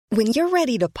When you're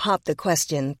ready to pop the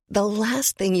question, the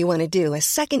last thing you want to do is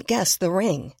second-guess the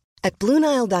ring. At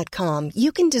BlueNile.com,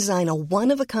 you can design a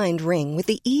one-of-a-kind ring with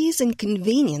the ease and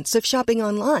convenience of shopping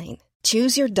online.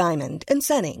 Choose your diamond and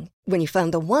setting. When you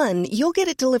find the one, you'll get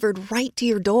it delivered right to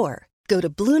your door. Go to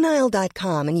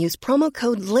BlueNile.com and use promo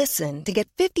code LISTEN to get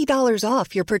 $50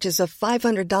 off your purchase of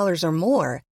 $500 or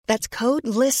more. That's code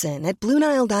LISTEN at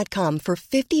BlueNile.com for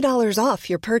 $50 off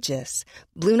your purchase.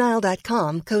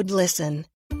 BlueNile.com, code LISTEN.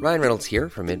 Ryan Reynolds here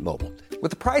from Mint Mobile. With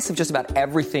the price of just about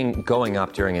everything going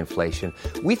up during inflation,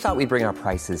 we thought we'd bring our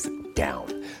prices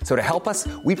down. So to help us,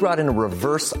 we brought in a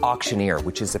reverse auctioneer,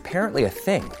 which is apparently a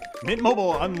thing. Mint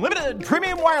Mobile Unlimited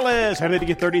Premium Wireless. How to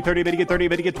get 30, 30, bit to get 30,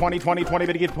 bit to get 20, 20, 20,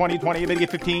 bit to get 20, 20, bit to get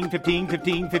 15, 15,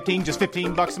 15, 15, just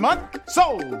 $15 a month?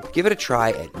 Sold! Give it a try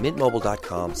at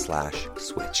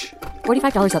mintmobile.com/switch.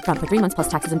 $45 up front for 3 months plus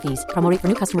taxes and fees. Promo rate for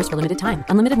new customers for limited time.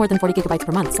 Unlimited more than 40 gigabytes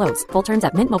per month. Slows full terms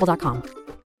at mintmobile.com.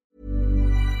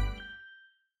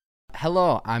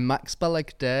 Hello, I'm Max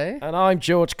Balegde. And I'm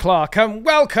George Clarke, and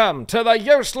welcome to the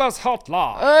Useless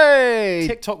Hotline. Hey!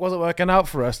 TikTok wasn't working out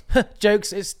for us.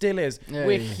 Jokes, it still is. Hey.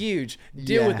 We're huge.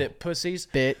 Deal with it, pussies.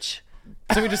 Bitch.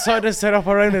 So we decided to set up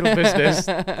our own little business.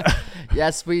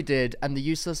 Yes, we did. And the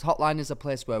Useless Hotline is a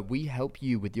place where we help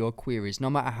you with your queries, no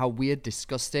matter how weird,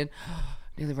 disgusting...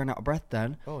 Nearly ran out of breath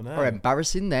then. Oh, no. Or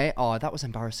embarrassing they. Oh, that was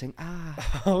embarrassing.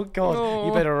 Oh, God. Oh.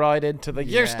 You better ride into the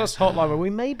Useless Hotline where we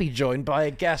may be joined by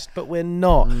a guest, but we're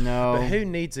not. No. But who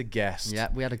needs a guest? Yeah,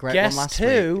 we had a great guest one last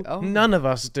too? week. Oh. None of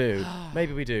us do.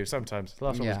 Maybe we do sometimes. The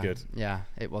last one was good. Yeah,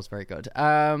 it was very good.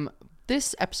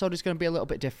 This episode is going to be a little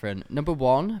bit different. Number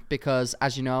one, because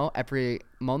as you know, every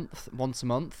month, once a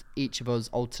month, each of us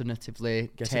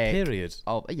alternatively Get a period.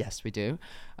 Oh, yes, we do.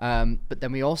 But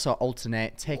then we also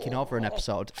alternate taking over an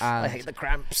episode. And I hate the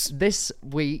cramps. This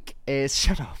week is...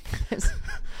 Shut up.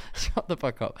 Shut the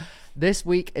fuck up. This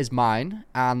week is mine,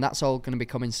 and that's all going to be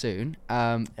coming soon.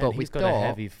 But he's got a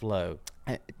heavy flow.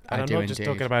 And I'm not just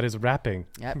talking about his rapping.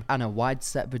 Yep, and a wide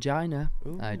set vagina.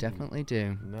 Ooh, I definitely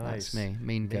do. Nice. That's me.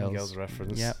 Mean Girls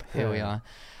reference. Yep, here we are.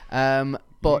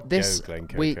 But this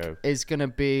week is going to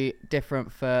be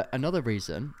different for another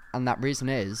reason, and that reason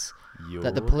is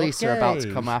that the police are about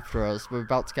to come after us. We're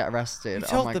about to get arrested. You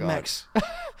told my them, God. Max.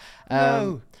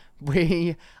 No.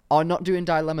 We are not doing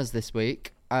dilemmas this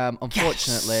week,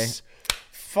 unfortunately. Yes!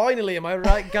 Finally, am I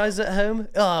right, guys at home?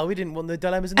 Oh, we didn't want the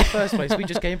dilemmas in the first place. We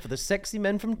just came for the sexy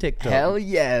men from TikTok. Hell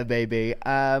yeah, baby.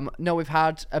 No, we've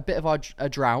had a bit of a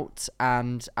drought,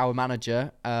 and our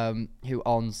manager, who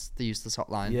owns the Useless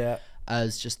Hotline,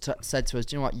 has just said to us,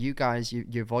 do you know what, you guys,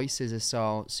 your voices are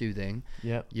so soothing.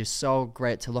 Yeah. You're so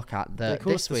great to look at. They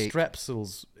call this us the week,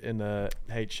 strepsils in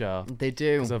HR. They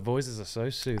do. Because our voices are so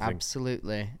soothing.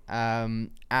 Absolutely.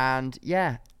 And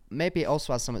yeah, maybe it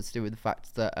also has something to do with the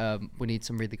fact that we need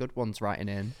some really good ones writing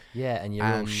in. Yeah, and you're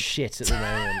all shit at the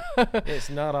moment. It's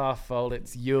not our fault,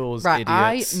 it's yours, right,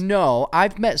 idiots. I know.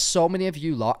 I've met so many of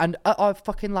you lot, and at our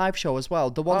fucking live show as well,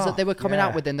 the ones that they were coming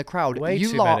out with in the crowd. Way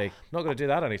you too lot, many. Not going to do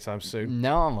that anytime soon.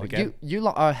 No, Again. you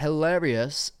lot are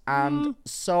hilarious and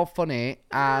so funny,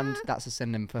 and that's a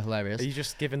synonym for hilarious. Are you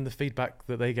just giving the feedback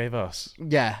that they gave us?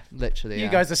 Yeah, literally. You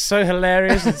guys are so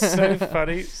hilarious and so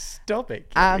funny. Stop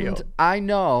it. Carry on. I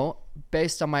know,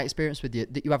 based on my experience with you,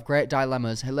 that you have great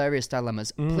dilemmas, hilarious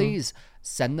dilemmas. Please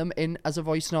send them in as a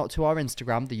voice note to our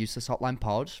Instagram, the Useless Hotline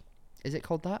Pod. Is it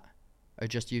called that? Or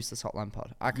just Useless Hotline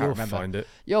Pod? I can't remember. You'll find it.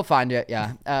 You'll find it,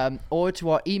 yeah. Or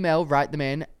to our email, write them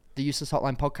in,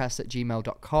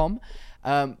 theuselesshotlinepodcast@gmail.com,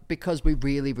 because we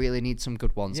really, really need some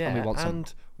good ones. Yeah, and we want some.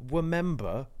 And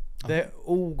remember, they're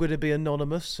all going to be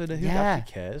anonymous, so who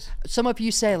actually cares? Some of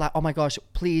you say, like, oh my gosh,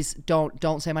 please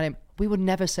don't say my name. We would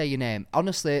never say your name.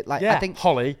 Honestly, like, I think...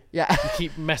 Holly. Yeah. You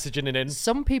keep messaging it in.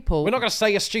 Some people... We're not going to say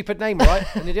your stupid name, right?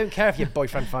 And you don't care if your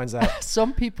boyfriend finds out.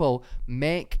 Some people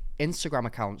make Instagram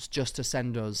accounts just to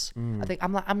send us.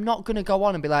 I'm not going to go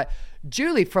on and be like,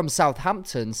 Julie from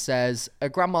Southampton says a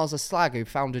grandma's a slag who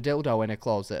found a dildo in her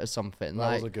closet or something.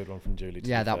 That was a good one from Julie.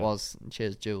 Yeah, that was.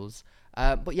 Cheers, Jules.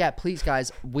 But yeah, please,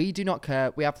 guys, we do not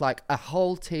care. We have like a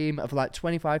whole team of like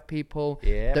 25 people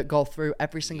that go through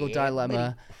every single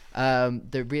dilemma.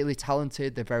 They're really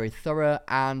talented. They're very thorough,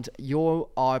 and you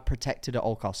are protected at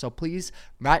all costs. So please,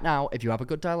 right now, if you have a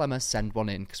good dilemma, send one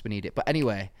in because we need it. But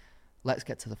anyway, let's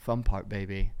get to the fun part,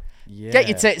 baby. Yeah. Get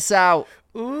your tits out.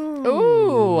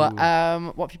 Ooh. What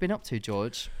have you been up to,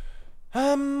 George?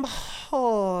 I've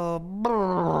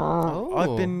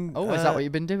been... is that what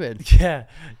you've been doing? Yeah,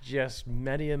 just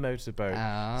many a motorboat.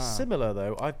 Similar,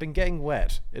 though, I've been getting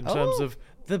wet in terms of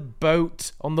the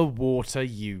boat on the water,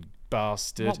 you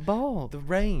bastard. What bolt? The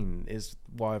rain is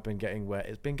why I've been getting wet.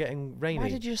 It's been getting rainy. Why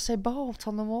did you say bolt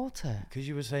on the water? Because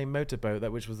you were saying motorboat,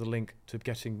 which was the link to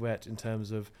getting wet in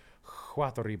terms of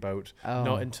watery boat,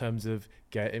 not in terms of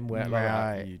getting wet like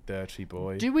that, you dirty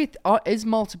boy. Is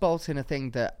motorboating a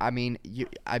thing that, I mean,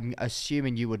 I'm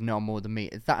assuming you would know more than me.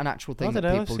 Is that an actual thing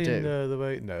that people do?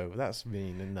 No, that's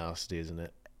mean and nasty, isn't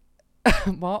it?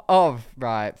 What? Oh,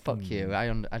 right. Fuck you.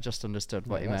 I just understood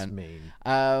what you meant.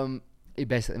 That's mean. He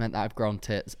basically meant that I've grown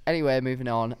tits. Anyway, moving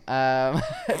on.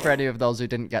 For any of those who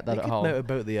didn't get that at home.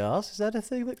 Motorboat the arse? Is that a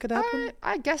thing that could happen?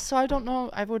 I guess so. I don't know.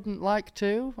 I wouldn't like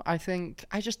to. I think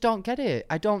I just don't get it.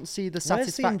 I don't see the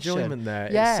satisfaction. Where's the enjoyment there?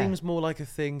 Yeah. It seems more like a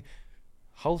thing.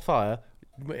 Hold fire.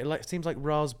 It seems like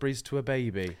raspberries to a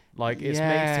baby. Like it's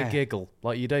made to giggle.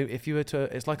 Like you don't. If you were to,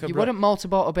 it's like a. You wouldn't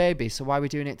motorboat a baby, so why are we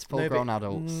doing it to full-grown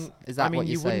adults? Is that what you're saying? I mean,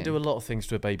 you wouldn't do a lot of things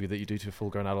to a baby that you do to a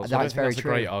full-grown adult. So That's a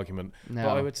great argument. No,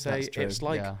 but I would say it's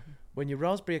like. Yeah. When you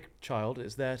raspberry a child,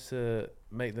 it's there to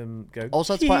make them go.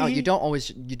 Also, to point out, you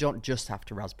don't just have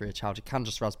to raspberry a child. You can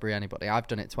just raspberry anybody. I've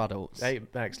done it to adults. Hey,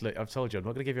 Max, look, I've told you, I'm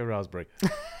not going to give you a raspberry.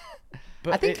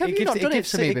 But I think have you not done it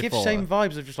to me before? It gives same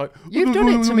vibes of just like you've done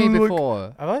it to me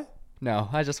before. Have I? No,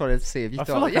 I just wanted to see if you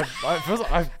thought.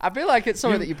 I feel like it's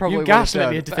something that you probably you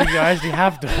gaslit me into thinking I actually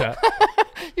have done that.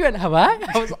 You went, have I?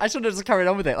 I should have just carried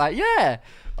on with it. Like, yeah.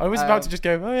 I was about to just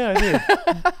go, oh yeah, I did.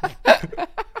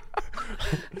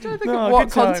 I'm trying to think of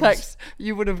what context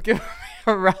you would have given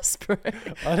me a raspberry.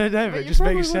 I don't know, but it just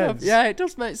makes sense. Yeah, it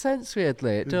does make sense,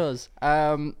 weirdly. It does.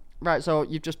 Right, so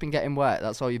you've just been getting wet.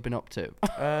 That's all you've been up to.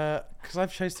 Because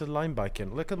I've chased a line bike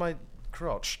in. Look at my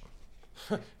crotch.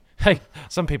 Hey,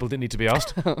 some people didn't need to be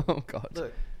asked. Oh, God.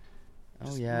 Look.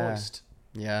 Oh, yeah. Moist.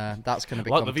 Yeah, that's going to be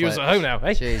like the viewers at home now,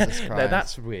 eh? Jesus Christ. No,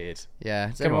 that's weird. Yeah.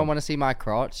 Does anyone want to see my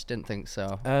crotch? Didn't think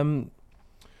so.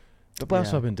 But what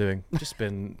else have I been doing? Just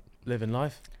been living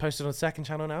life. Posted on the second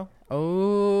channel now.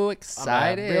 Oh,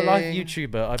 exciting. I'm a real life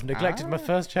YouTuber. I've neglected my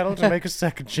first channel to make a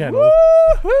second channel.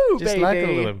 Woohoo, just baby. like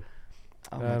all of them.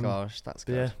 Oh my gosh, that's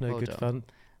good. Yeah, no, well good done.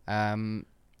 fun.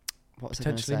 What was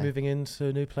Potentially moving into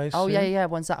a new place. Oh, soon. yeah.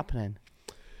 When's that happening?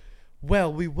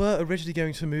 Well, we were originally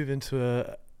going to move into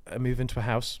a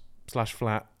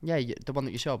house/flat. Yeah, the one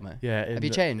that you showed me. Yeah. Have you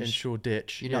changed? In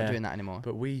Shoreditch. You're not doing that anymore.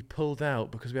 But we pulled out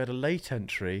because we had a late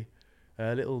entry.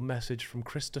 A little message from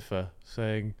Christopher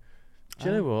saying, "Do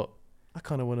you know what? I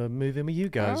kind of want to move in with you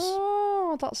guys."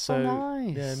 Oh, that's so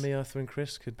nice. Yeah, me, Arthur, and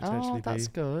Chris could potentially be. Oh, that's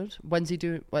good. When's he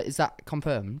doing? Is that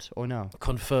confirmed or no?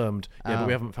 Confirmed. Yeah, but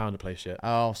we haven't found a place yet.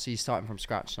 Oh, so you're starting from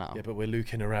scratch now. Yeah, but we're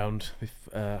looking around. We've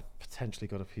potentially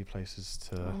got a few places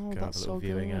to go have a little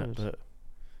viewing at, but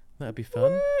that'd be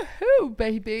fun. Woohoo,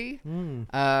 baby!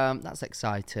 That's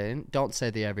exciting. Don't say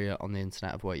the area on the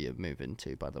internet of where you're moving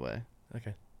to, by the way.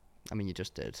 Okay. I mean, you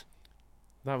just did.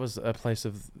 That was a place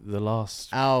of the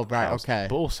last. Oh, right, house, okay.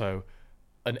 But also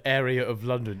an area of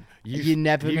London. You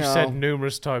never know. You said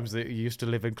numerous times that you used to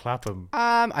live in Clapham.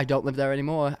 I don't live there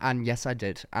anymore, and yes, I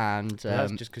did. And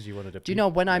that's just because you wanted to. Do you know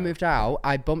when I moved out,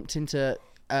 I bumped into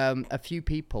a few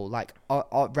people like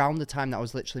around the time that I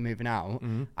was literally moving out.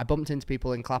 I bumped into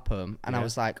people in Clapham, and I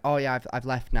was like, "Oh yeah, I've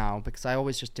left now," because I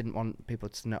always just didn't want people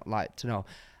to know.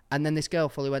 And then this girl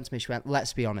fully went to me. She went,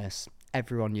 "Let's be honest.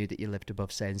 Everyone knew that you lived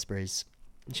above Sainsbury's."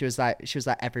 She was like,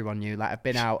 everyone knew. Like, I've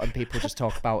been out and people just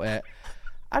talk about it.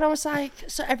 And I was like,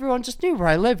 so everyone just knew where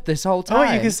I lived this whole time.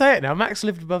 Oh, you can say it now. Max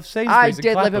lived above Sainsbury's. I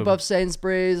did live above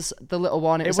Sainsbury's, the little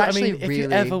one. It was actually really. If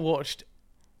you ever watched,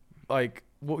 like,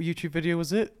 what YouTube video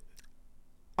was it?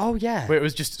 Oh, yeah. Where it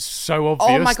was just so obvious.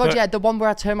 Oh, my God, yeah. The one where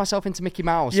I turned myself into Mickey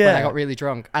Mouse when I got really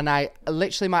drunk. And I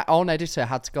literally, my own editor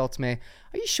had to go to me,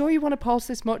 "Are you sure you want to post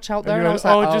this much out there?" And I was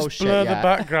like, just shit, blur the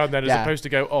background then, as opposed to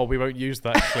go, "Oh, we won't use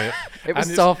that clip." It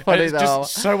was so funny, though. It's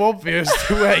just so obvious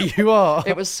to where you are.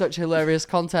 It was such hilarious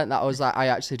content that I was like, I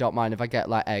actually don't mind if I get,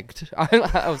 like, egged.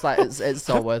 I was like, it's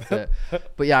so worth it.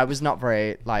 But yeah, it was not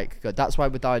very, like, good. That's why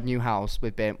with our new house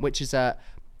we've been, which is a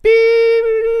beep.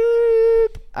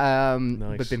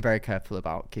 Nice. We've been very careful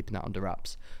about keeping that under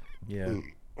wraps. Yeah.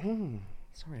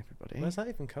 Sorry, everybody. Where's that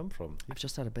even come from? I've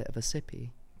just had a bit of a sippy.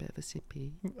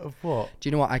 Of what? Do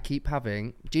you know what I keep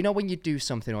having? Do you know when you do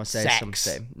something or say Sex.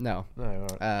 something? No. No,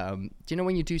 right. Do you know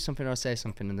when you do something or say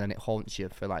something and then it haunts you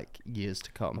for like years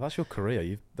to come? Well, that's your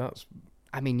career.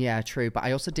 I mean, yeah, true. But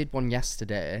I also did one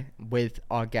yesterday with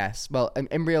our guests. Well,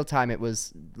 in real time, it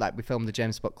was like we filmed the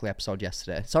James Buckley episode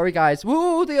yesterday. Sorry, guys.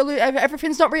 Woo!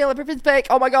 Everything's not real. Everything's fake.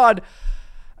 Oh my God.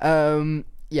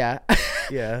 Yeah.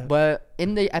 Yeah. Where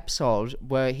in the episode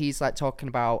where he's like talking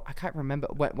about, I can't remember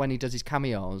when he does his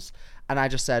cameos, and I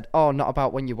just said, "Oh, not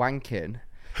about when you're wanking."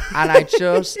 And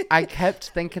I kept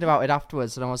thinking about it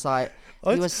afterwards, and I was like,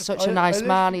 he was such a nice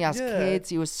man. He has kids.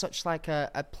 He was such like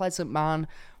a pleasant man.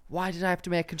 Why did I have to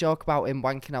make a joke about him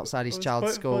wanking outside his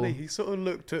child's school? Funny. He sort of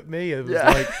looked at me and was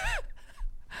like,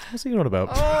 what's he on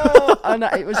about? And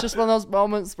it was just one of those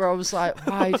moments where I was like,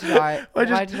 why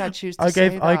did I choose to say that? I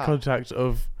gave eye contact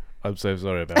of, I'm so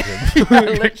sorry about him.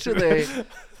 Literally.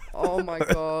 Oh my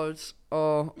God.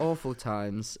 Oh, awful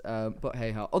times. But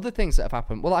hey ho. Other things that have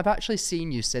happened. Well, I've actually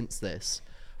seen you since this,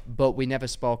 but we never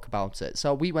spoke about it.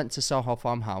 So we went to Soho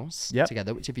Farmhouse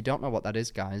together, which if you don't know what that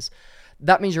is, guys,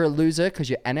 that means you're a loser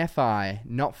because you're NFI,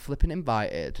 not flipping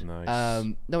invited.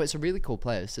 Nice. No, it's a really cool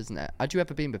place, isn't it? Had you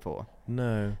ever been before?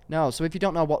 No. No, so if you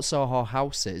don't know what Soho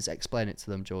House is, explain it to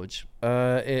them, George.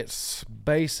 It's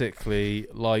basically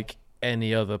like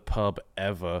any other pub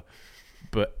ever,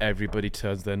 but everybody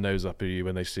turns their nose up at you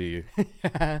when they see you.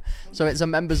 So it's a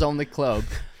members-only club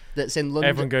that's in London.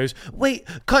 Everyone goes, wait,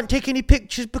 can't take any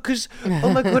pictures because,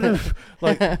 oh my God.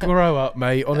 Like, grow up,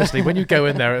 mate. Honestly, when you go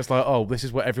in there, it's like, oh, this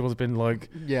is what everyone's been like.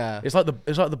 Yeah. It's like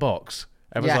the box.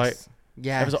 Everyone's like,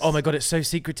 yes. Oh my God, it's so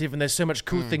secretive and there's so much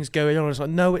cool things going on. It's like,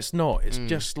 no, it's not. It's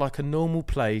just like a normal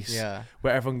place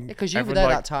where everyone. Because you were there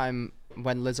that time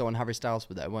when Lizzo and Harry Styles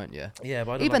were there, weren't you? Yeah,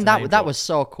 but even that was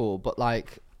so cool. But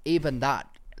like, even that,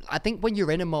 I think when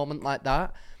you're in a moment like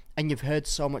that, and you've heard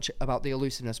so much about the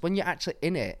elusiveness, when you're actually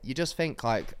in it, you just think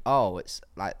like, oh, it's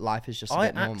like life is just a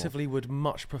bit normal. I actively would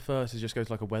much prefer to just go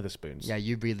to like a Wetherspoons. Yeah,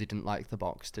 you really didn't like the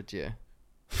box, did you?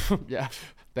 Yeah,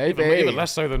 baby. Even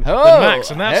less so than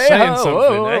Max, and that's saying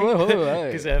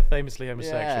something, because famously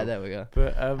homosexual. Yeah, there we go.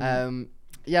 But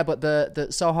yeah, but the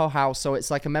Soho House, so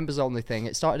it's like a members only thing.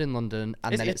 It started in London,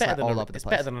 and then it's like all over the place. It's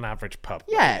better than an average pub.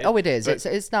 Yeah, it is.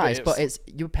 It's nice, but it's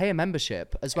you pay a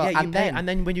membership as well, and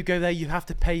then when you go there, you have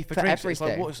to pay for drinks.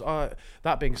 Everything. It's like,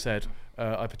 that being said,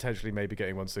 I potentially may be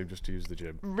getting one soon just to use the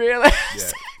gym. Really?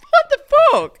 Yeah. What the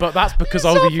fuck? But that's because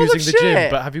I'll be using the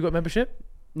gym. But have you got membership?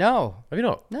 No. Have you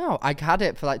not? No, I had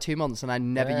it for like 2 months and I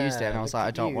never used it, and I was like,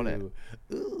 I don't want it.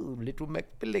 Ooh, little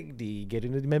Balegde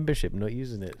getting a membership, not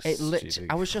using it.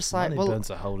 I was just like, well, burns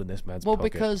a hole in this man's pocket.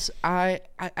 Because I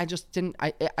just didn't.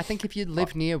 I think if you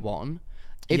live near one,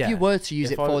 if you were to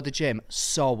use it for the gym,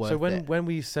 so worth it. So when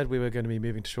we said we were going to be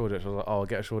moving to Shoreditch, I was like, oh, I'll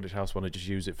get a Shoreditch house one and just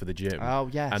use it for the gym. Oh,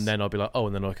 yes. And then I'll be like, oh,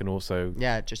 and then I can also...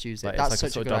 Yeah, just use it. Like, That's it's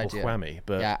like such a good double idea. whammy.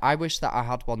 But yeah, I wish that I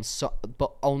had one,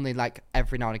 but only like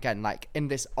every now and again, like in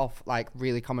this off, like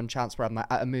really common chance where I'm like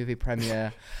at a movie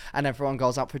premiere and everyone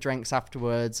goes out for drinks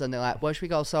afterwards and they're like, where should we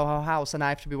go? Soho House. And I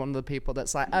have to be one of the people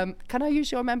that's like, can I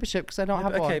use your membership because I don't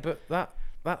have one? Okay, but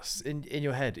that's in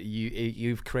your head.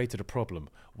 You've created a problem.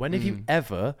 When have you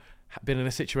ever been in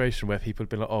a situation where people have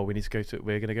been like, oh, we're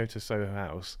going to go to Soho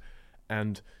House,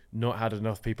 and not had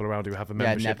enough people around who have a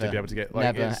membership to be able to get?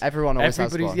 Like, never. Everyone always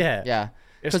has one. Yeah.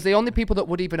 Because the only people that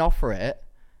would even offer it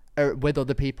are with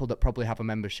other people that probably have a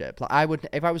membership. Like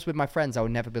if I was with my friends, I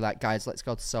would never be like, guys, let's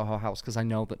go to Soho House, because I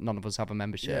know that none of us have a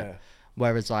membership. Yeah.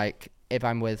 Whereas like if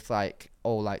I'm with like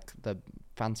all like the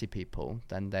fancy people,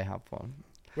 then they have one.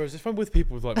 Whereas if I'm with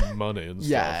people with like money and stuff,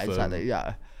 yeah, exactly,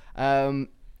 yeah.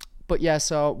 But yeah,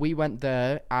 so we went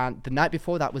there, and the night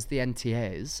before that was the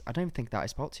NTAs. I don't even think that I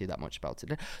spoke to you that much about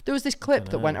it. There was this clip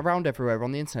that went around everywhere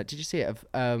on the internet. Did you see it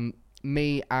of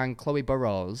me and Chloe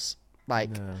Burrows?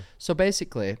 So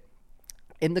basically,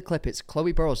 in the clip, it's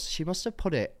Chloe Burrows. She must have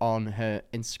put it on her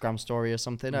Instagram story or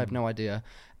something. I have no idea.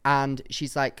 And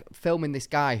she's like filming this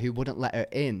guy who wouldn't let her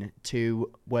in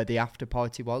to where the after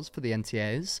party was for the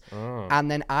NTAs. Oh. And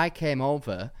then I came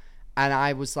over, and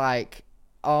I was like,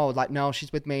 oh, like, no,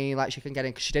 she's with me, like, she can get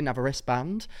in, because she didn't have a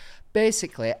wristband,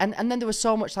 basically. And then there was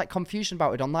so much, like, confusion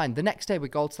about it online. The next day, we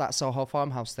go to that Soho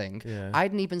Farmhouse thing. Yeah. I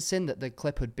hadn't even seen that the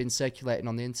clip had been circulating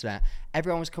on the internet.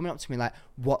 Everyone was coming up to me like,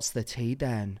 what's the tea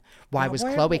then? Why was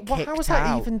Chloe kicked out? How was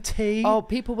that even tea? Oh,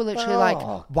 people were literally like,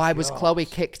 why was Chloe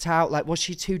kicked out? Like, was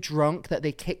she too drunk that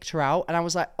they kicked her out? And I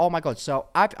was like, oh my God. So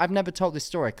I've never told this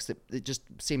story because it just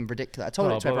seemed ridiculous. I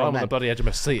told it to everyone. I'm on the bloody edge of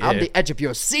my seat. I'm the edge of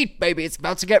your seat, baby. It's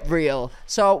about to get real.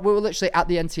 So we were literally at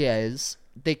the NTAs.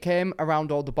 They came around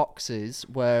all the boxes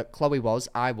where Chloe was,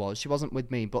 I was. She wasn't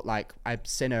with me, but like I'd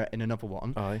seen her in another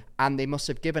one. Aye. And they must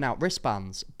have given out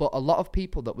wristbands. But a lot of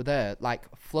people that were there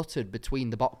like fluttered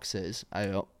between the boxes.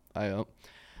 Hey,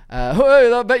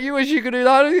 I bet you wish you could do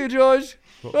that, don't you, George?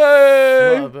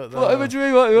 Hey, whatever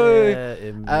dream.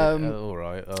 All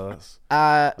right.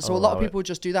 So a lot of people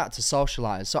just do that to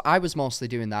socialise. So I was mostly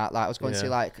doing that. Like I was going to see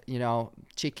like, you know,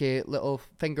 cheeky little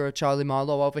finger of Charlie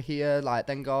Marlowe over here. Like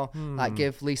then go like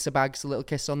give Lisa Baggs a little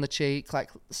kiss on the cheek,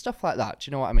 like stuff like that. Do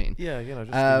you know what I mean? Yeah, you know,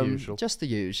 just the usual. Just the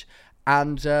usual.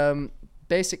 And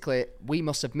basically, we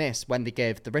must have missed when they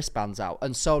gave the wristbands out,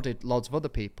 and so did loads of other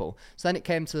people. So then it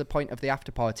came to the point of the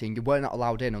after party, and you were not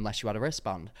allowed in unless you had a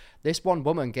wristband. This one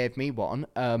woman gave me one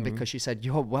because she said,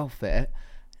 "You're well fit.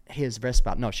 Here's a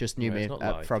wristband." No, she just knew me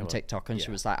from TikTok, and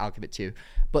she was like, "I'll give it to you."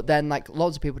 But then, like,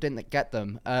 loads of people didn't get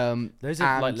them. Those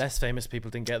are like less famous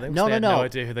people didn't get them. No. No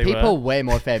idea who they were. People way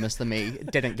more famous than me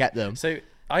didn't get them. So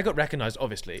I got recognised,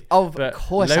 obviously. Of but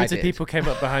course, loads of people came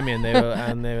up behind me, and they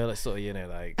were like, sort of, you know,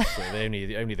 like so they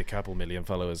only the couple million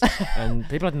followers, and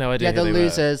people had no idea. Yeah, who the they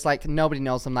losers. Like, nobody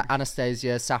knows them. Like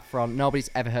Anastasia, Saffron. Nobody's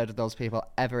ever heard of those people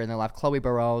ever in their life. Chloe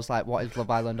Burrows. Like, what is Love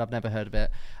Island? I've never heard of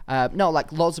it. No,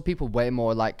 like loads of people way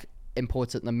more like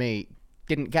important than me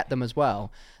didn't get them as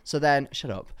well. So then, shut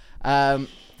up.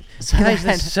 So Guys,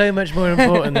 they're so much more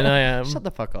important than I am. Shut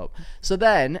the fuck up. So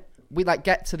then we like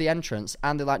get to the entrance,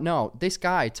 and they're like, "No, this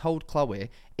guy told Chloe,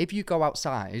 if you go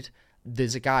outside,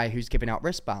 there's a guy who's giving out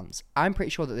wristbands." I'm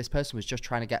pretty sure that this person was just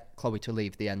trying to get Chloe to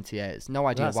leave the NTAs. No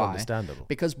idea That's why. understandable.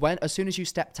 Because as soon as you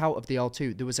stepped out of the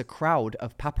O2, there was a crowd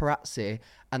of paparazzi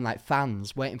and like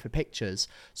fans waiting for pictures.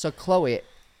 So Chloe,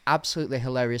 absolutely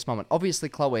hilarious moment. Obviously,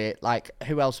 Chloe, like,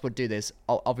 who else would do this?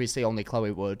 Obviously, only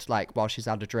Chloe would, like, while she's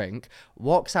had a drink,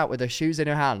 walks out with her shoes in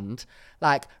her hand,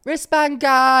 like, wristband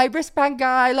guy,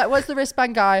 like, where's the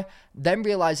wristband guy? Then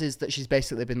realizes that she's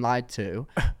basically been lied to,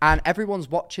 and everyone's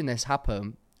watching this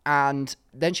happen. And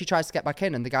then she tries to get back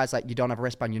in, and the guy's like, "You don't have a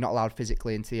wristband, you're not allowed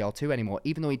physically into the L2 anymore,"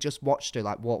 even though he just watched her,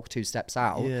 like, walk 2 steps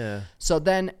out. Yeah. So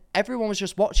then everyone was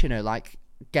just watching her, like,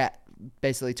 get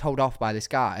basically told off by this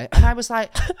guy, and I was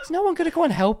like, is no one gonna go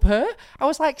and help her? I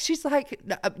was like, she's like,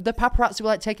 the paparazzi were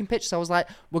like taking pictures. I was like,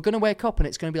 we're gonna wake up and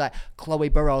it's gonna be like Chloe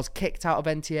Burrows kicked out of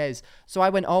NTAs. So I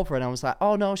went over and I was like,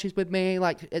 "Oh no, she's with me,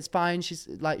 like, it's fine, she's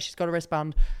got a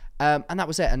wristband," and that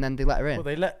was it. And then they let her in.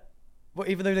 Well,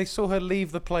 even though they saw her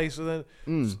leave the place, and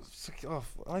then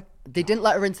they didn't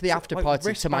let her into the after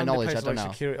party, to my knowledge. I don't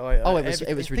know.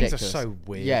 It was ridiculous. Things are so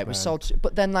weird. Yeah, it was so.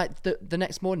 But then, like, the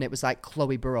next morning, it was like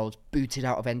Chloe Burrows booted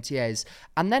out of NTAs,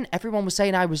 and then everyone was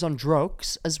saying I was on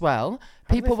drugs as well.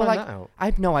 People were like, I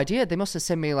have no idea. They must have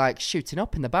seen me like shooting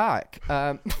up in the back.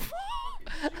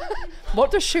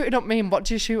 What does shooting up mean? What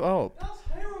do you shoot up?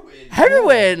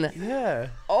 Heroin. Yeah.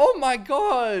 Oh my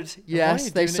god.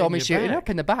 Yes, they saw me shooting back? up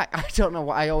in the back. I don't know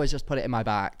what. I always just put it in my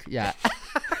back. Yeah.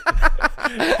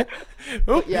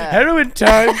 Yeah. Heroin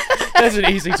time. There's an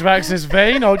easy to access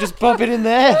vein. I'll just pop it in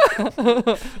there.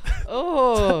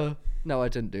 Oh no, I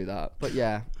didn't do that. But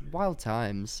yeah, wild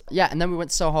times. Yeah, and then we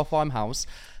went to Soho Farmhouse.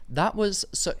 That was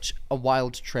such a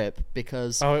wild trip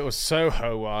because... Oh, it was so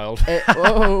wild.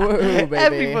 Baby.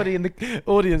 Everybody in the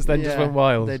audience then just went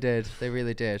wild. They did. They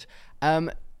really did.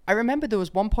 I remember there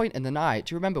was one point in the night.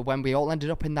 Do you remember when we all ended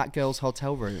up in that girl's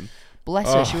hotel room?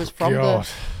 Bless her. She was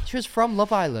from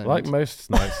Love Island. Like most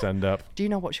nights end up. Do you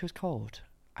know what she was called?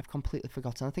 I've completely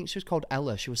forgotten. I think she was called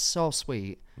Ella. She was so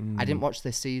sweet. I didn't watch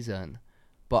this season,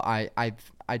 but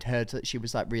I'd heard that she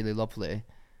was like really lovely.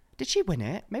 Did she win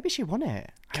it? Maybe she won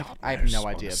it. I have no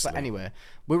idea. Honestly. But anyway,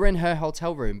 we were in her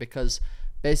hotel room because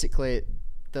basically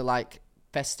the like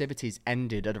festivities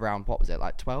ended at around, what was it,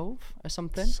 like 12 or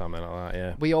something? Something like that,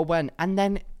 yeah. We all went, and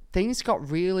then things got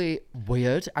really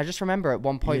weird. I just remember at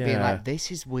one point being like, "This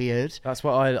is weird." That's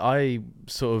what I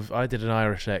did an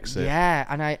Irish exit. Yeah,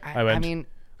 and I mean.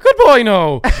 Good boy,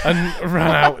 no, and ran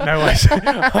out. No,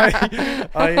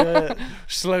 I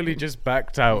slowly just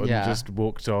backed out and just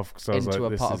walked off because I was into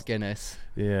like, a pot of Guinness.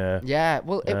 Yeah. Yeah.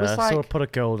 Well, it was like I saw a pot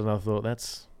of gold, and I thought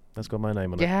that's got my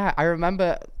name on it. Yeah, I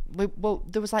remember. Well,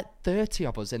 there was like 30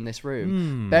 of us in this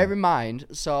room. Bear in mind,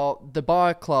 so the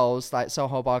bar closed, like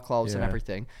Soho bar closed and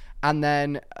everything. And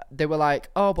then they were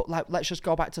like, "Oh, but like, let's just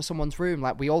go back to someone's room."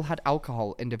 Like, we all had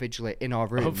alcohol individually in our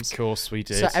rooms. Of course we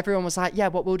did. So everyone was like, "Yeah,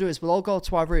 what we'll do is we'll all go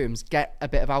to our rooms, get a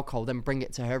bit of alcohol, then bring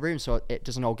it to her room, so it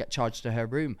doesn't all get charged to her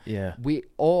room." Yeah. We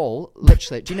all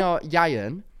literally. Do you know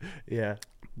Yayan? Yeah.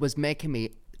 Was making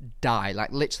me die,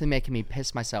 like literally making me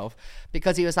piss myself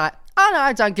because he was like, "Oh no,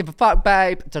 I don't give a fuck,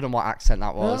 babe." Don't know what accent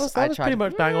that was. That was pretty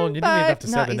much bang on. You didn't even have to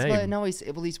say the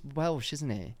name. He's Welsh,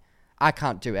 isn't he? I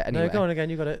can't do it anyway. No, go on again.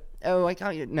 You got it. Oh, I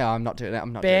can't. No, I'm not doing it.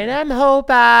 I'm not doing it.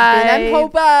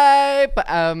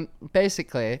 But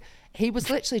basically, he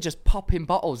was literally just popping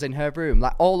bottles in her room,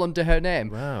 like all under her name.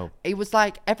 Wow. He was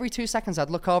like, every 2 seconds I'd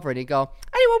look over and he'd go,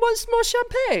 "Anyone want some more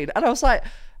champagne?" And I was like,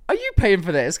 are you paying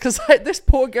for this? Because like this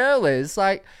poor girl is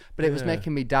like, but it was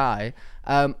making me die.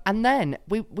 And then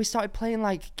we started playing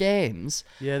like games.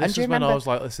 Yeah, this is when I was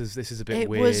like, this is a bit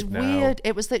weird. It was weird.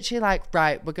 It was literally like,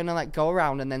 right, we're gonna like go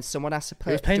around, and then someone has to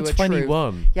play. It was playing do a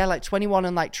 21. Truth. Yeah, like 21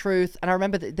 and like truth. And I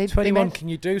remember that they 21. Can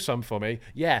you do some for me?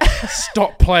 Yeah.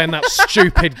 Stop playing that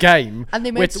stupid game. And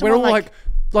they made we're all like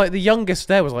the youngest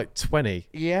there was like 20.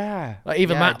 Yeah. Like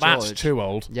even that's too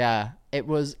old. Yeah. It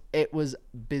was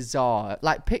bizarre.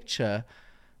 Like picture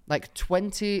like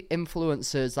 20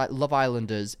 influencers, like Love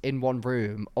Islanders in one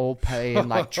room, all playing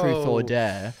like truth or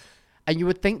dare. And you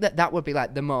would think that would be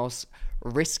like the most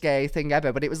risque thing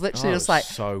ever, but it was literally just like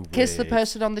so kiss weird. the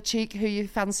person on the cheek who you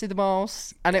fancy the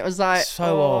most. And it was like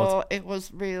so odd. It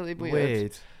was really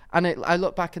weird. And I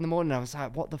looked back in the morning and I was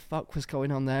like, what the fuck was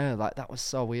going on there? Like that was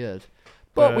so weird.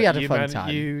 But we had a fun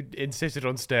time. You insisted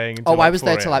on staying until I was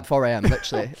there till like 4 a.m.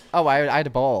 literally. I had a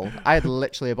ball. I had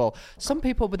literally a ball. Some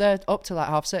people were there up to like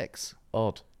 6:30.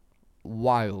 Odd.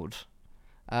 Wild.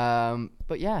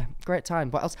 But yeah, great time.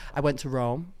 What else? I went to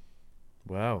Rome.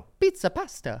 Wow. Pizza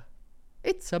pasta.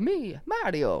 It's a me,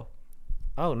 Mario.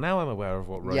 Oh, now I'm aware of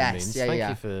what Rome means. Yeah, Thank yeah.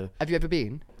 you for... Have you ever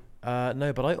been?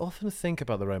 No, but I often think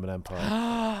about the Roman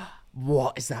Empire.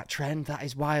 What is that trend? That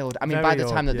is wild. I mean, by the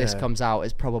time that this comes out,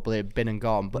 it's probably been and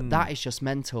gone. But that is just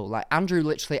mental. Like Andrew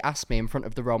literally asked me in front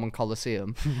of the Roman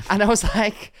Colosseum, and I was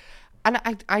like, and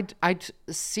I'd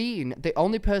seen the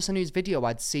only person whose video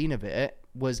I'd seen of it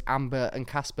was Amber and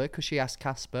Casper, because she asked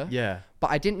Casper. Yeah.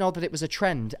 But I didn't know that it was a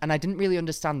trend, and I didn't really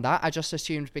understand that. I just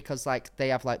assumed because like they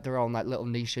have like their own like little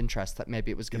niche interest that maybe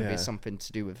it was going to be something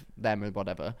to do with them or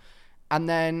whatever. And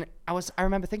then I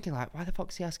remember thinking like, why the fuck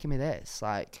is he asking me this?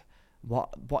 Like,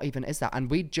 what even is that? And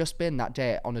we'd just been that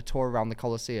day on a tour around the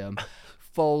Colosseum,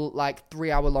 full like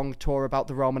 3-hour long tour about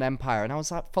the Roman Empire, and I was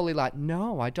like fully like,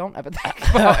 no, I don't ever think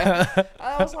about it. And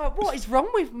I was like, what is wrong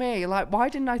with me? Like, why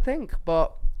didn't I think?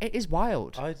 But it is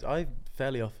wild. I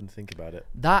fairly often think about it.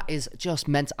 That is just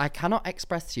meant. I cannot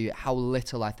express to you how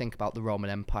little I think about the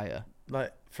Roman Empire.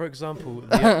 Like, for example,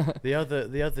 the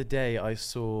other day I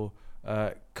saw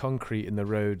concrete in the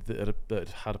road that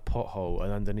had a pothole,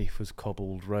 and underneath was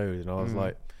cobbled road, and I was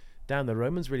like, damn, the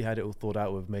Romans really had it all thought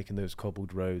out with making those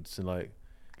cobbled roads. And like,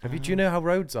 do you know how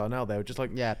roads are now? They're just like,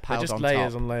 piled they're just on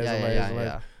layers top. on layers on layers on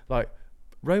layers. Like,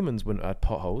 Romans wouldn't have had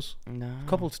potholes. No.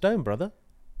 Cobbled stone, brother.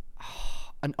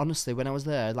 And honestly, when I was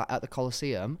there, like at the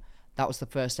Colosseum, that was the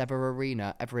first ever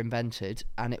arena ever invented,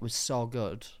 and it was so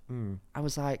good. I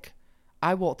was like,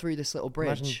 I walked through this little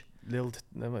bridge. Imagine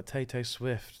little Tato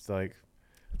Swift, like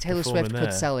Taylor Swift there.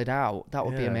 could sell it out. That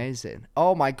would be amazing.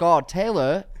 Oh my God,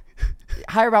 Taylor,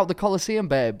 hire out the Colosseum,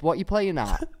 babe. What are you playing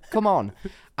at? Come on.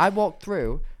 I walked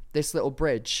through this little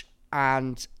bridge,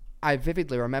 and I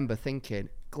vividly remember thinking,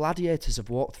 gladiators have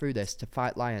walked through this to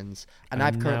fight lions, and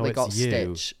I've currently got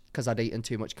Stitch because I'd eaten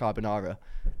too much carbonara.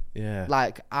 Yeah.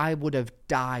 Like, I would have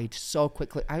died so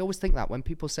quickly. I always think that when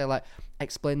people say, like,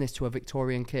 explain this to a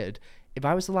Victorian kid, if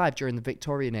I was alive during the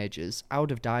Victorian ages, I would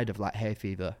have died of, like, hay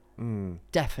fever.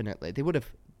 Definitely. They would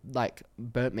have, like,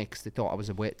 burnt me because they thought I was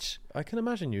a witch. I can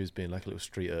imagine you as being like a little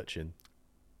street urchin.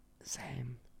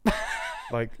 Same.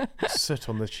 Like, soot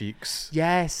on the cheeks.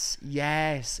 Yes.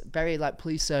 Very, like,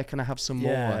 please, sir, can I have some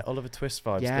more? Yeah, Oliver Twist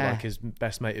vibes, Yeah. but like his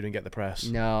best mate who didn't get the press.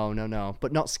 No.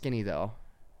 But not skinny, though.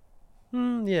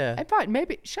 Yeah. In fact,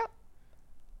 maybe...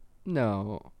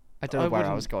 No. I don't know where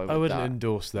I was going with that. I wouldn't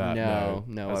endorse that,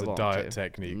 No, as I a won't diet do.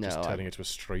 technique, No, just turning it to a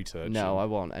street urchin. No, I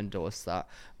won't endorse that.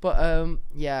 But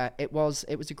yeah, it was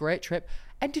a great trip.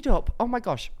 Ended up, oh my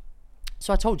gosh.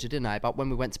 So I told you, didn't I, about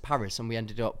when we went to Paris and we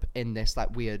ended up in this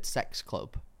like weird sex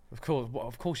club. Of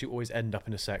course you always end up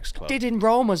in a sex club. Did in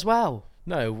Rome as well.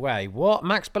 No way. What?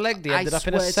 Max Balegde ended up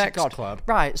in a sex club.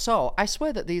 Right, so I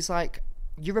swear that these like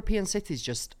European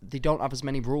cities they don't have as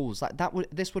many rules. Like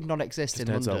this would not exist in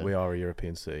Turns London. out we are a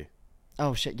European city.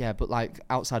 Oh shit, yeah, but like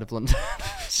outside of London.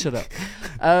 Shut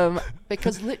up.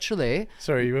 Because literally...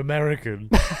 Sorry, you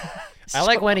American. I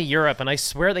like went to Europe, and I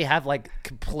swear they have like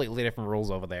completely different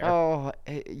rules over there. Oh,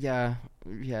 yeah.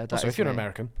 Also, if you're an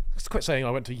American, quit saying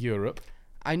I went to Europe.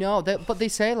 I know, but they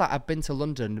say like I've been to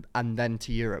London and then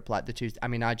to Europe, like the two. I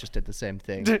mean, I just did the same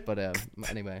thing, but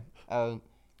anyway.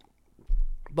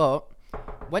 But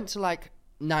went to like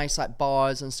nice like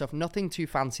bars and stuff. Nothing too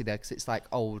fancy there because it's like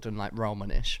old and like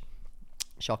Romanish.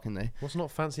 Shockingly, what's not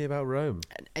fancy about Rome?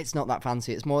 It's not that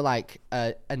fancy. It's more like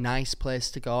a nice place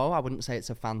to go. I wouldn't say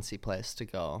it's a fancy place to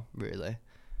go, really.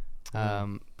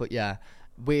 But yeah,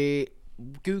 we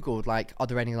Googled like, are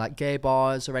there any like gay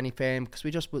bars or anything? Because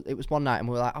it was one night and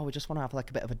we were like, oh, we just want to have like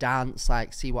a bit of a dance,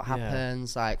 like see what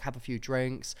happens, like have a few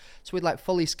drinks. So we'd like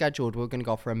fully scheduled, we were going to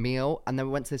go for a meal, and then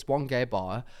we went to this one gay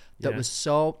bar that was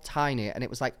so tiny, and it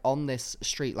was like on this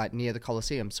street like near the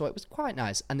Coliseum, so it was quite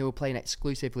nice, and they were playing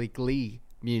exclusively Glee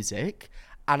music,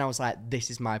 and I was like, this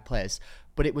is my place.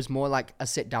 But it was more like a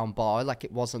sit-down bar. Like,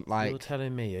 it wasn't like... You're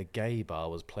telling me a gay bar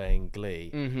was playing Glee?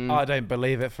 Mm-hmm. I don't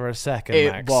believe it for a second,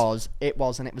 Max. It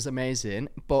was, and it was amazing.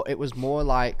 But it was more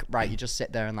like, right, you just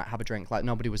sit there and, like, have a drink. Like,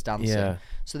 nobody was dancing. Yeah.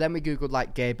 So then we Googled,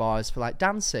 like, gay bars for, like,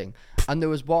 dancing. And there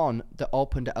was one that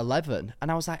opened at 11.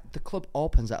 And I was like, the club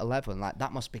opens at 11. Like,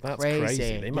 that must be That's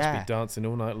crazy. They must be dancing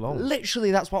all night long.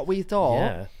 Literally, that's what we thought.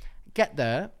 Yeah. Get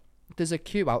there. There's a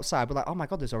queue outside. We're like, oh, my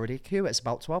God, there's already a queue. It's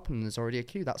about to open, and there's already a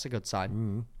queue. That's a good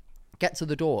sign. Get to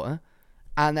the door,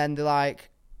 and then they're like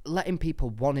letting people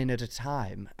one in at a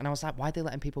time, and I was like, why are they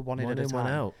letting people one in at a time? One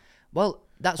out. Well,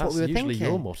 that's what we were thinking. Usually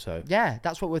your motto. Yeah,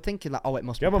 that's what we were thinking. Like, oh, it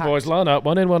must be Come on, packed. boys, line up,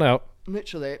 one in, one out.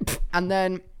 Literally. And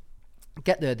then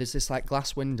get there, there's this like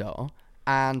glass window,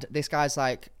 and this guy's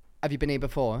like, have you been here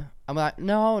before? I'm like,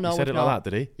 no. He said it not. like that,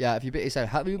 did he? Yeah, he said,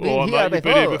 have you been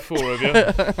here before? Have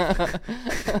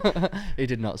you? He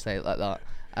did not say it like that.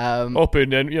 Up in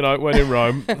then, when in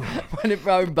Rome. When in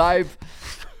Rome, babe.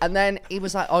 And then he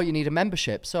was like, oh, you need a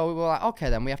membership. So we were like,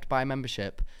 okay, then we have to buy a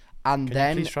membership. And Can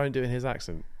then... you please try and do it in his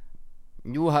accent?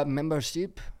 You have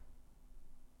membership?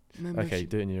 Okay,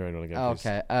 do it in your own one again, please.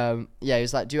 Okay. Yeah, he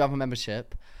was like, do you have a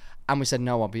membership? And we said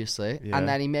no, obviously. Yeah. And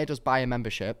then he made us buy a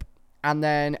membership. And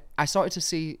then I started to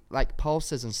see like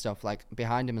posters and stuff like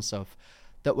behind him and stuff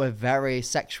that were very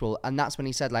sexual. And that's when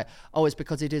he said like, oh, it's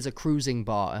because it is a cruising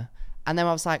bar. And then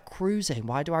I was like, cruising?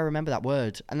 Why do I remember that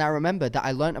word? And I remembered that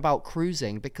I learnt about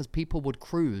cruising because people would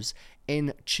cruise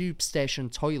in tube station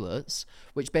toilets,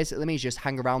 which basically means you just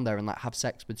hang around there and like have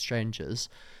sex with strangers.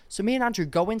 So me and Andrew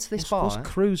go into this bar. What's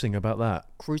cruising about that?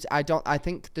 I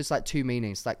think there's like two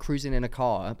meanings, like cruising in a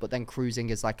car, but then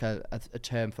cruising is like a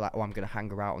term for like, oh, I'm going to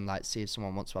hang around and like see if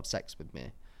someone wants to have sex with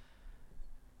me.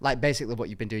 Like basically what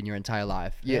you've been doing your entire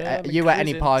life. You at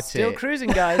any party. Still cruising,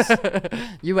 guys.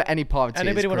 You at any party.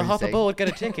 Anybody want to hop aboard, get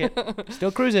a ticket.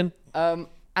 Still cruising. And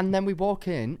then we walk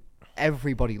in.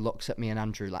 Everybody looks at me and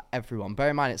Andrew, like everyone. Bear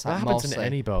in mind, it's like that happens in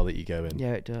any bar that you go in.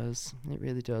 Yeah, it does. It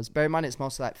really does. Bear in mind, it's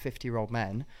mostly like 50-year-old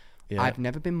men. Yeah. I've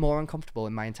never been more uncomfortable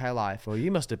in my entire life. Well,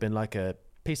 you must have been like a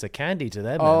piece of candy to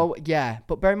them. Oh, yeah.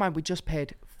 But bear in mind, we just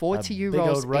paid 40 euros big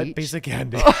old red each. piece of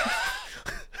candy.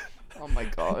 Oh my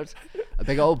God. A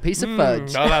big old piece of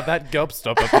fudge. I'll have that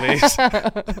gobstopper, please.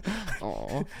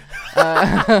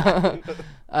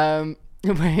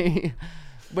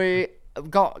 We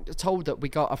got told that we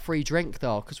got a free drink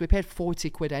though, because we paid 40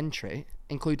 quid entry,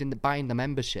 including buying the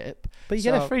membership. But you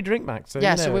get a free drink, Max. So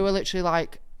yeah, so we were literally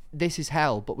like, this is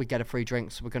hell, but we get a free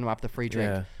drink, so we're going to have the free drink.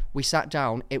 Yeah. We sat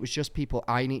down. It was just people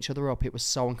eyeing each other up. It was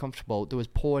so uncomfortable. There was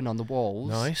porn on the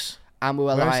walls. Nice. And we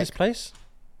were Where like... is this place?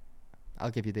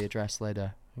 I'll give you the address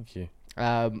later. Thank you.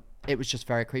 It was just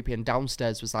very creepy, and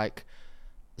downstairs was like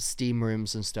steam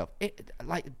rooms and stuff. It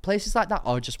like places like that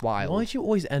are just wild. Why do you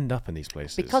always end up in these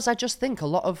places? Because I just think a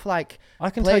lot of like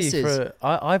I can places, tell you,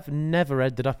 I've never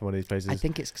ended up in one of these places. I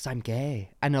think it's because I'm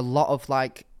gay, and a lot of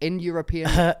like in European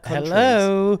countries.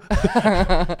 Hello.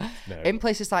 No. In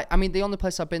places like, I mean, the only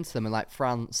place I've been to them are like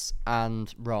France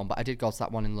and Rome, but I did go to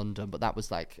that one in London, but that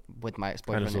was like with my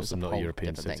ex-boyfriend. And it's also not a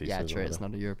European city. Yeah, so true. It's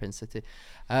not a European city.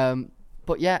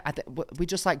 But yeah, we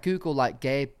just like Google like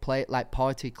gay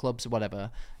party clubs or whatever,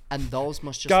 and those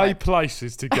must just gay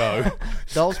places to go.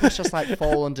 Those must just like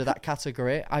fall under that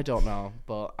category. I don't know,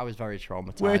 but I was very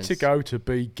traumatized. Where to go to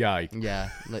be gay? Yeah,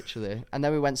 literally. And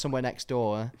then we went somewhere next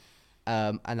door,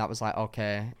 and that was like,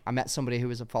 okay. I met somebody who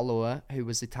was a follower who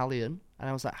was Italian, and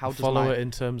I was like, how does follower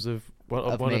in terms of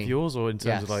one of yours, or in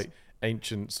terms of like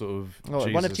ancient sort of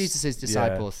Jesus? One of Jesus's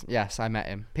disciples? Yeah. Yes, I met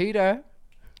him. Peter,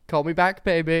 call me back,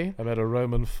 baby. I met a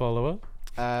Roman follower.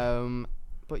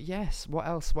 But yes, what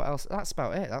else? That's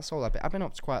about it. That's all I've been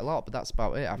up to quite a lot, but that's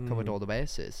about it. I've covered all the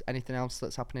bases. Anything else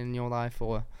that's happening in your life,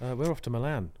 or? We're off to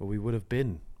Milan, or we would have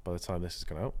been by the time this has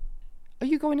gone out. Are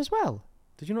you going as well?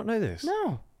 Did you not know this?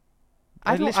 No.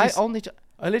 I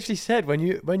literally said when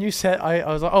you said I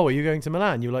was like, oh, are you going to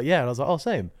Milan? You were like, yeah, and I was like, oh,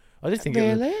 same. I did think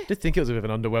really? Did think it was a bit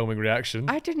of an underwhelming reaction.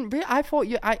 I didn't. I thought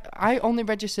you. I only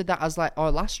registered that as like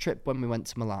our last trip when we went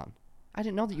to Milan. I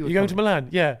didn't know that you were. You going to Milan?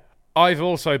 Yeah. I've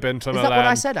also been to Milan. Is that what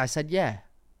I said? I said yeah.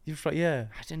 You were like, yeah.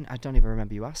 I don't even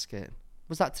remember you asking.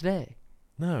 Was that today?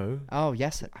 No. Oh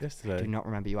yes. Yesterday. I do not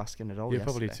remember you asking at all. You're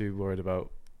probably too worried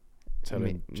about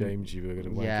telling James you were going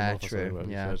to wank Yeah, him off or something, true.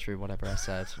 whatever you Yeah, said. true. Whatever I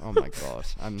said. Oh my god.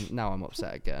 I'm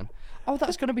upset again. Oh,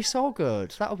 that's gonna be so good.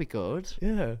 That'll be good.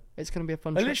 Yeah. It's gonna be a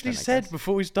fun. I trip literally then, said guess.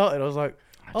 before we started, I was like,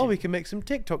 "Oh, we can make some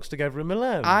TikToks together in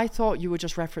Milan." I thought you were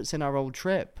just referencing our old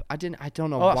trip. I don't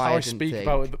know that's why how I didn't speak think.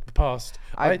 about the past.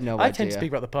 I have no I tend to idea. speak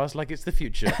about the past like it's the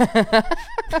future.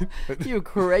 You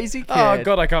crazy kid. Oh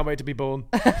God, I can't wait to be born.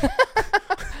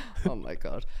 Oh my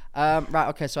god. Right,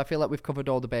 okay, so I feel like we've covered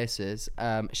all the bases.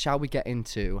 Shall we get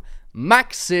into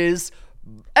Max's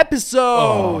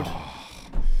episode?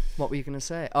 What were you going to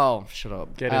say? Oh, shut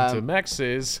up. Get into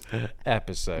Max's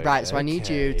episode. Right, so I need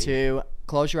you to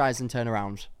close your eyes and turn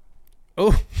around.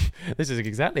 Oh, this is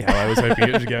exactly how I was hoping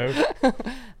it would go.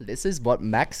 This is what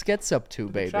Max gets up to,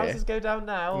 baby. Trousers go down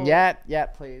now. Yeah,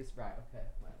 please. Right, okay.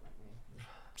 I'm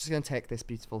just going to take this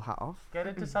beautiful hat off. Get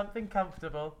into something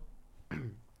comfortable.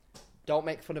 Don't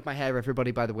make fun of my hair, everybody,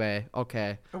 by the way.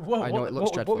 Okay. What, I know it looks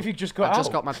dreadful. What have you just got I out?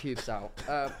 just got my pubes out.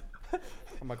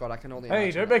 Oh my god, I can only Hey,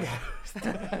 imagine. don't make.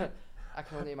 I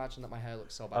can only imagine that my hair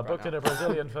looks so bad I right booked in now. a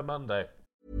Brazilian for Monday.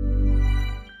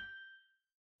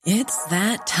 It's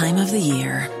that time of the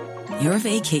year. Your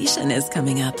vacation is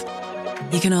coming up.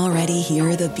 You can already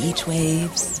hear the beach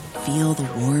waves, feel the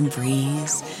warm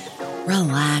breeze,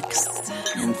 relax,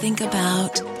 and think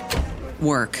about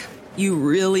work. You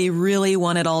really, really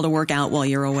want it all to work out while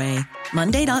you're away.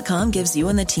 Monday.com gives you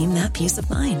and the team that peace of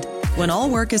mind. When all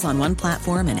work is on one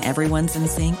platform and everyone's in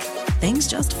sync, things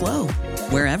just flow.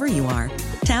 Wherever you are,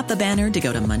 tap the banner to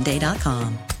go to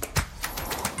Monday.com.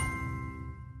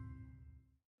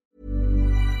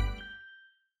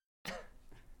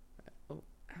 Oh,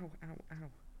 ow.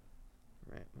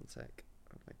 Right, one sec.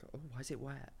 Oh my god. Oh, why is it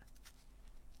wet?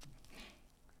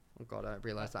 Oh god, I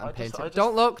realised that I'm painting.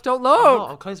 Don't look!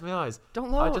 I'll close my eyes.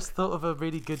 Don't look! I just thought of a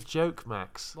really good joke,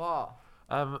 Max. What?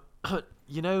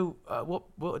 You know,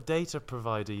 what data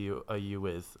provider are you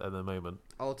with at the moment?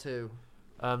 O2.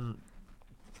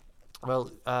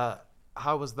 Well,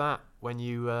 how was that when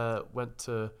you went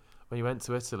to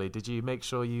Italy? Did you make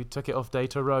sure you took it off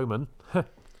Data Roman,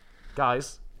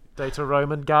 guys? Data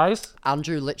Roman, guys.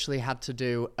 Andrew literally had to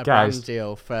do a Guys. brand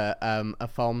deal for a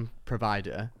phone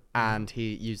provider, and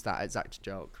he used that exact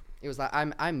joke. He was like,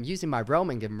 "I'm using my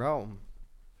roaming in Rome."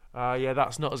 Yeah,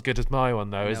 that's not as good as my one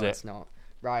though, is No, it? it's not.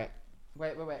 Right.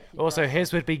 Wait. Keep Also, going.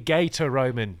 his would be Gator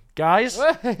Roman, guys.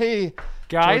 Hey!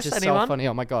 Guys, George is anyone? so funny.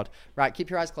 Oh my god. Right, keep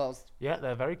your eyes closed. Yeah,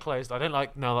 they're very closed. I don't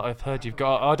like now that I've heard you've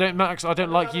got. I don't, Max. I don't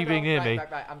like you being near me.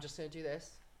 Right. I'm just gonna do this.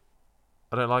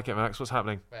 I don't like it, Max. What's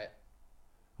happening? Wait.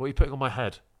 What are you putting on my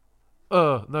head?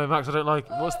 Oh no, Max. I don't like.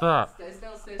 What's that? Stay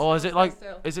still. Oh, is it like?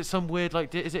 Still. Is it some weird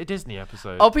like? Is it a Disney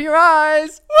episode? Open your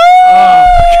eyes. Oh,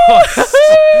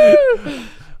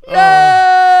 Yay!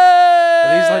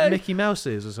 Are these like Mickey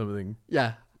Mouses or something?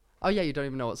 Yeah. Oh yeah, you don't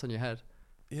even know what's on your head.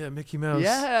 Yeah, Mickey Mouse.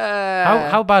 Yeah.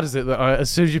 How bad is it that as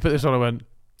soon as you put this on, I went,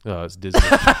 oh, it's Disney.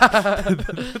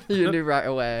 You knew right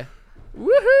away.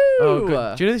 Woohoo! Oh,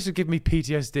 good. Do you know this would give me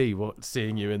PTSD? What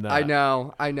seeing you in that? I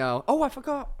know. Oh, I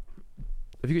forgot.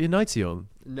 Have you got your nightie on?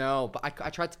 No, but I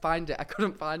tried to find it. I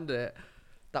couldn't find it.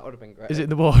 That would have been great. Is it in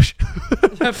the wash?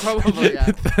 Yeah, probably,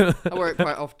 yeah. I wear it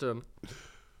quite often.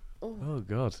 Oh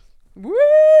God! Woo!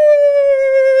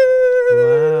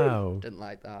 Wow! Didn't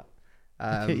like that.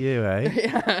 Look at you, eh?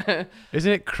 Yeah.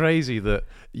 Isn't it crazy that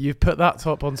you've put that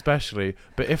top on specially,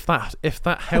 but if that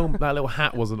helmet, that little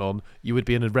hat wasn't on, you would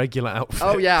be in a regular outfit?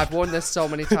 Oh yeah, I've worn this so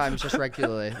many times, just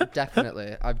regularly.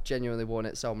 Definitely, I've genuinely worn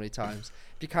it so many times.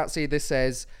 If you can't see, this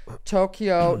says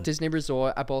Tokyo Disney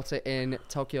Resort. I bought it in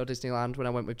Tokyo Disneyland when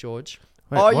I went with George.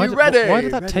 Wait, Are why you did- ready? Why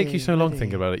did that take you Ready, so long ready.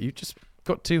 thinking about it? You just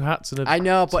got two hats and a I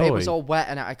know, but it toy. was all wet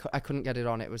and I couldn't get it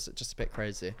on. It was just a bit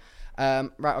crazy. Right,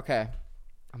 okay.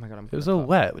 Oh my god, It was all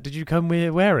wet. Did you come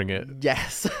wearing it?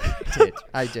 Yes,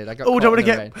 I did. I got. Oh, caught don't want in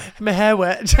to the rain. get my hair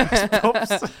wet.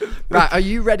 Pops. Right, are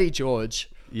you ready, George?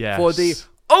 Yes. For the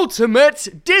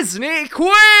ultimate Disney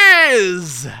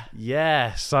quiz.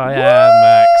 Yes, I am,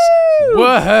 Max.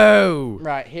 Whoa!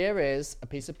 Right, here is a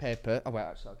piece of paper. Oh wait,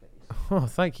 actually, I'll get you. Oh,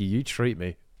 thank you. You treat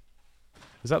me.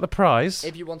 Is that the prize?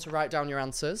 If you want to write down your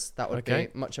answers, that would Okay.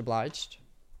 be much obliged.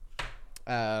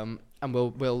 And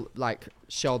we'll like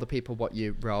show the people what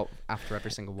you wrote after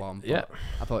every single one. But Yeah.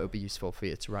 I thought it would be useful for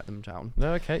you to write them down.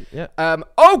 No, okay, yeah.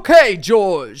 Okay,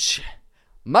 George.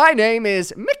 My name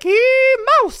is Mickey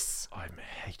Mouse. I'm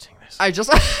hating this. I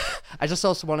just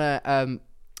also want to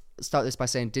start this by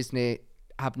saying Disney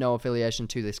have no affiliation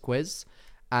to this quiz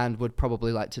and would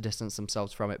probably like to distance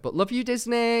themselves from it. But love you,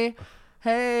 Disney.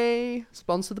 Hey,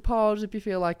 sponsor the pod if you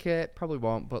feel like it. Probably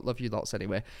won't, but love you lots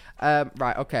anyway.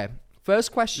 Right, okay. First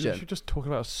You question. should just talk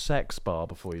about a sex bar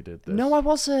before you did this. No, I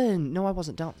wasn't. Don't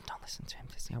listen to him.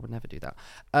 Disney. I would never do that.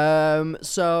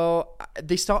 So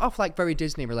they start off like very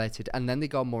Disney related, and then they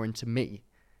go more into me.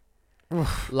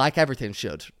 Like everything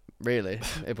should, really,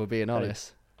 if we're being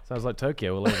honest. Sounds like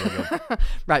Tokyo all over again.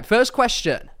 Right, first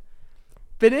question.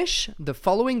 Finish the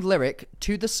following lyric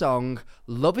to the song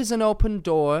 "Love is an Open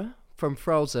Door" from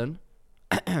Frozen.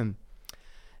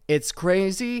 It's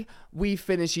crazy, we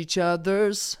finish each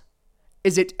other's.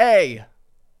 Is it A,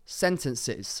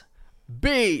 sentences,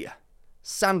 B,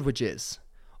 sandwiches,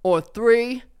 or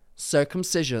 3,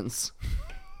 circumcisions?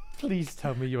 Please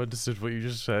tell me you understood what you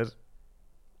just said.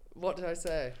 What did I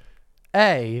say?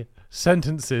 A,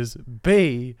 sentences.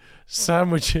 B,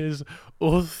 sandwiches.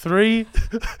 Or 3.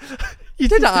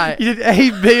 Did I? You did A,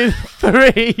 B, and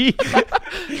 3.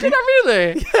 Did I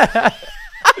really?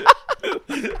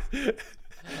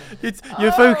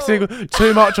 You're focusing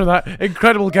too much on that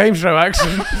incredible game show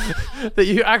accent that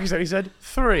you accidentally said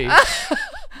 3. I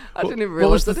didn't even realise.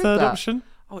 What was the I did third that. option?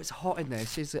 Oh, it's hot in there.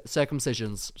 She's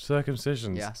circumcisions.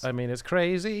 Circumcisions. Yes. I mean, it's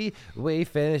crazy. We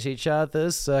finish each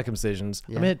other's circumcisions.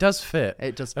 Yeah. I mean, it does fit.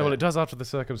 It does Oh, well, fit. it does after the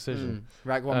circumcision.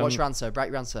 Right, go on. What's your answer? Write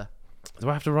your answer. Do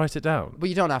I have to write it down? Well,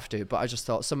 you don't have to, but I just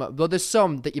thought some. Well, there's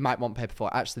some that you might want paper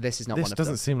for. Actually, this is not This one of them.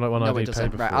 doesn't seem like one I No, it need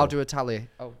doesn't. paper Right, for. I'll do a tally.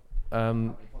 Oh.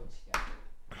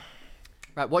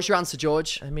 Right, what's your answer,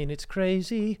 George? I mean, it's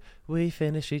crazy. We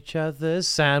finish each other's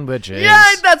sandwiches. Yeah,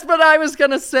 that's what I was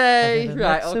gonna say. Right,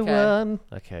 That's the okay. one.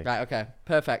 Okay. Right, okay,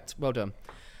 perfect. Well done.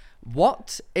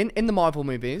 What in the Marvel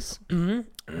movies?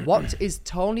 What is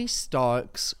Tony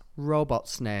Stark's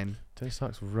robot's name? Tony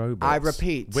Stark's robots. I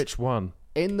repeat. Which one?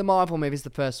 In the Marvel movies, the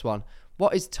first one.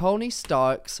 What is Tony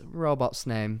Stark's robot's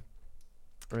name?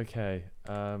 Okay.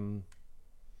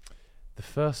 The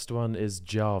first one is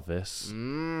Jarvis.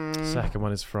 Second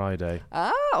one is Friday.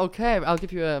 Ah, okay. I'll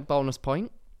give you a bonus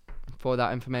point for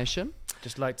that information.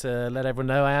 Just like to let everyone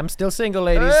know I am still single,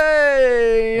 ladies.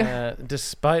 Hey!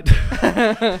 Despite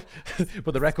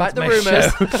what the records Despite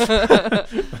the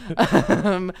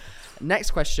rumours. Next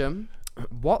question.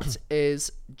 What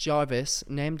is Jarvis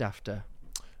named after?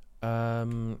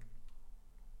 Jarvis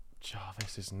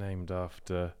is named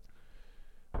after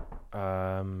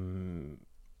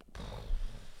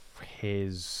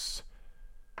his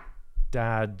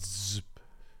dad's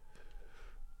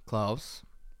Close.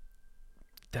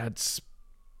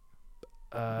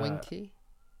 Winky?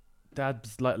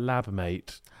 dad's like lab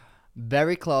mate.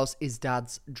 Very close. His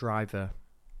dad's driver.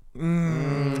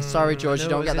 Sorry, George, you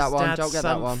don't get that one. Don't get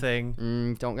that one.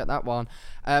 Don't get that one.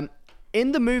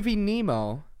 In the movie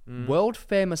Nemo, world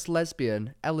famous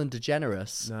lesbian Ellen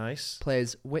DeGeneres Nice.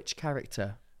 plays which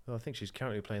character? Well, I think she's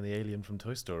currently playing the alien from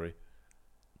Toy Story.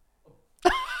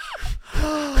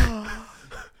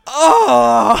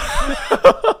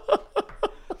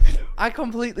 I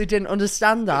completely didn't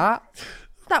understand that.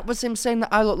 That was him saying that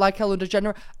I look like Ellen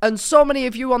DeGeneres. And so many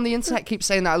of you on the internet keep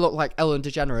saying that I look like Ellen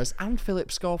DeGeneres and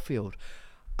Philip Schofield.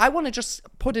 I want to just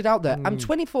put it out there. I'm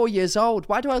 24 years old.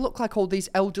 Why do I look like all these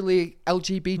elderly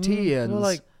LGBTians? You're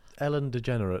like Ellen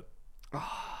DeGenerate.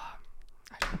 I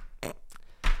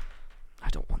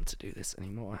don't want to do this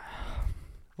anymore.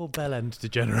 Or Bellend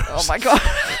DeGenerate. Oh my god.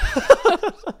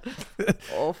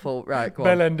 Awful. Right, go on.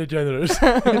 Bellend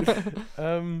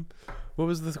DeGenerate. What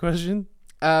was the question?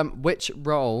 Which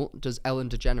role does Ellen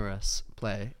DeGeneres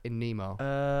play in Nemo?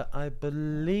 I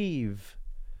believe.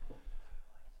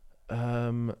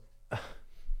 Have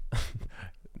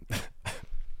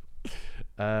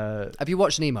you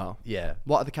watched Nemo? Yeah.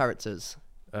 What are the characters?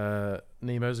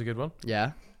 Nemo's a good one.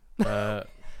 Yeah.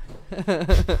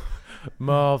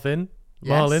 Marvin. Yes.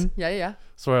 Marlin. Yeah.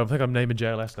 Sorry, I think I'm naming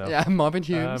JLS now. Yeah, Marvin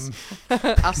Hughes.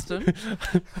 Aston.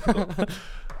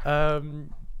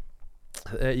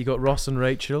 You got Ross and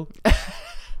Rachel.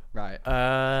 Right.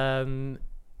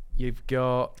 You've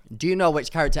got Do you know which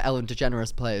character Ellen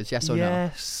DeGeneres plays? Yes or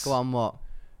yes. no? Go on, what?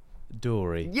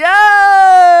 Dory. Yay!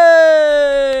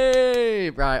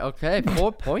 Right, okay.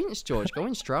 4 points, George.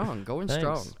 Going strong.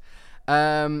 Thanks.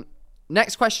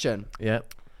 Next question. Yeah.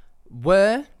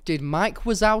 Where did Mike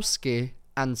Wazowski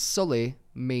and Sully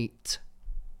meet?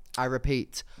 I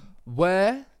repeat.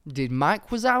 Where did Mike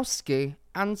Wazowski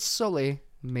and Sully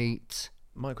meet?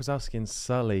 Mike Wazowski and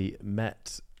Sully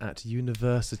met at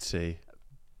university.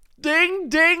 Ding,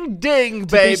 ding, ding, To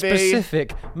be baby.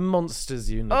 specific,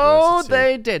 Monsters University. Oh,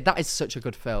 they did. That is such a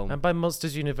good film. And by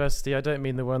Monsters University, I don't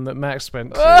mean the one that Max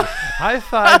went to. High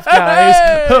five,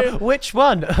 guys. Which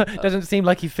one? Doesn't seem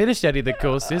like he finished any of the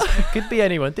courses. Could be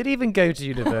anyone. Did he even go to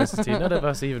university? None of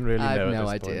us even really I know have at no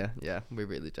this idea. point. Yeah, we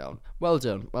really don't. Well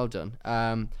done.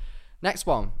 Next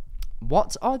one.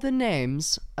 What are the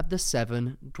names of the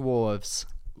 7 dwarves?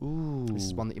 Ooh. This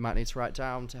is one that you might need to write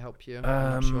down to help you. I'm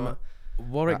not sure.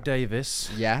 Warwick Davis.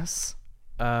 Yes.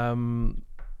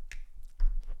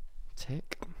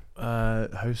 Tick.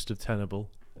 Host of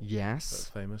Tenable. Yes. That's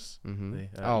famous.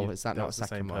 Mm-hmm. Is that not a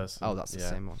second one? person. Oh, that's the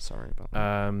same one. Sorry about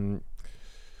that.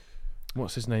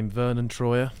 What's his name? Vernon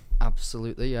Troyer.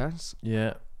 Absolutely, yes.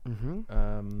 Yeah. Mm-hmm.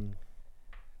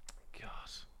 God.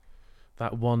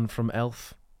 That one from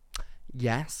Elf.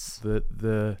 Yes.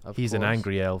 He's an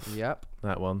angry elf. Yep.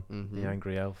 That one. Mm-hmm. The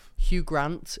angry elf. Hugh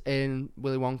Grant in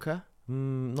Willy Wonka.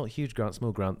 Not huge Grant,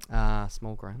 small Grant.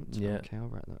 Small Grant. Yeah. Okay, I'll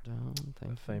write that down.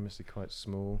 Thank you. Famously quite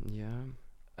small. Yeah.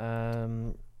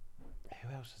 Who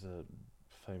else is a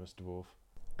famous dwarf?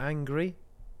 Angry?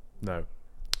 No.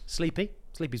 Sleepy?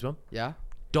 Sleepy's one. Yeah.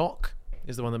 Doc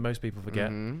is the one that most people forget.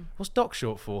 Mm-hmm. What's Doc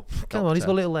short for? Come on, he's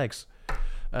got little legs.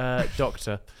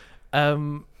 Doctor.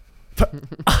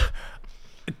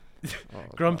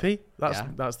 Grumpy?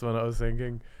 That's the one I was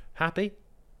thinking. Happy?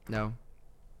 No.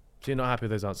 So you're not happy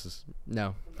with those answers?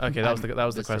 No. Okay, that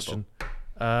was the question.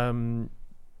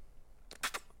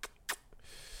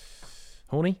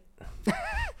 Horny?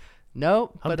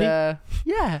 No, Humpy? but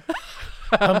yeah.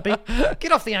 Humpy?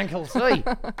 Get off the ankles, hey!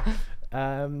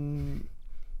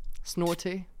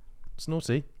 Snorty.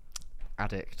 Snorty?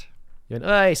 Addict.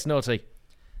 Hey, Snorty.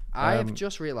 I have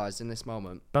just realised in this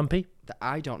moment Bumpy? that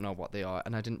I don't know what they are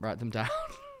and I didn't write them down.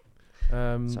 So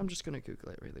I'm just going to Google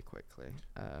it really quickly.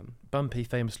 Bumpy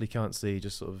famously can't see,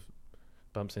 just sort of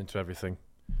bumps into everything.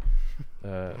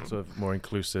 Sort of more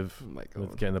inclusive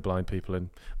with getting the blind people in.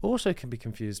 Also can be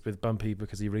confused with Bumpy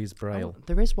because he reads Braille. Oh,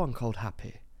 there is one called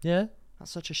Happy. Yeah?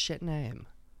 That's such a shit name.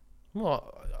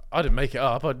 What? I didn't make it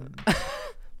up. Well,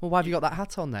 why have you got that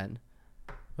hat on then?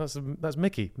 That's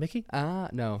Mickey. Mickey?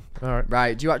 No. All right.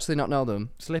 Right, do you actually not know them?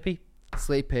 Slippy?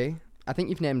 Sleepy. I think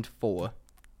you've named 4.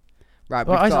 Right,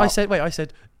 well, I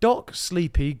said Doc,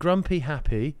 Sleepy, Grumpy,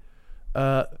 Happy,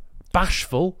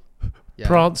 Bashful, Yeah.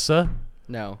 Prancer,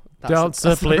 No. Dancer,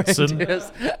 that's the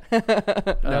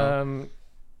Blitzen. No.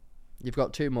 You've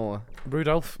got 2 more.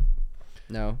 Rudolph.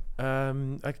 No.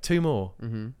 2 more.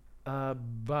 Mm-hmm.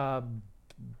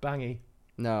 Bangy.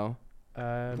 No.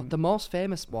 The most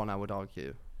famous one, I would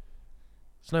argue.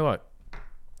 Snow White.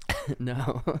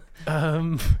 No.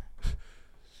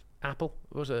 Apple.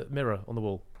 What was it? Mirror on the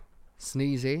wall.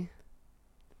 Sneezy.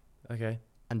 Okay.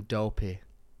 And Dopey.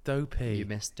 Dopey. You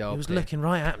missed Dopey. He was looking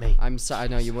right at me. I'm sorry. I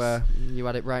know you were. You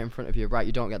had it right in front of you. Right,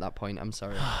 you don't get that point. I'm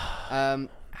sorry.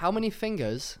 How many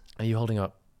fingers are you holding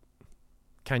up?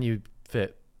 Can you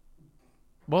fit?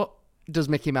 What does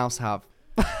Mickey Mouse have?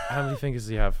 How many fingers does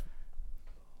he have?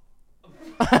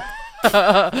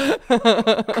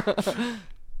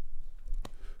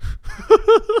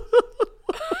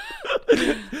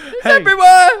 It's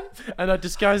everywhere. And I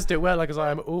disguised it well, because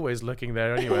I am always looking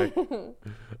there anyway.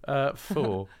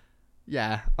 4.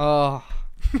 Yeah. Oh.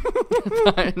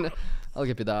 Fine. I'll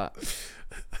give you that.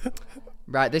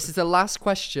 Right, this is the last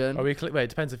question. Are we? Wait, it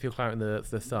depends if you're counting the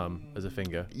thumb as a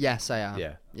finger. Yes, I am.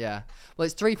 Yeah. Yeah. Well,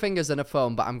 it's 3 fingers and a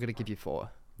thumb, but I'm gonna give you 4.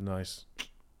 Nice.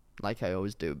 Like I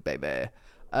always do, baby.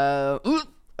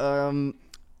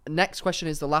 Next question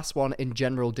is the last one in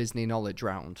general Disney knowledge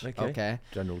round. Okay.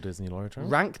 General Disney knowledge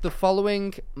round. Rank the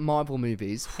following Marvel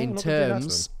movies in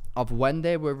terms of when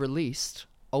they were released,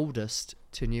 oldest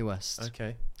to newest.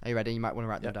 Okay. Are you ready? You might want to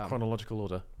write them down. Chronological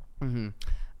order. Mm-hmm.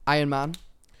 Iron Man.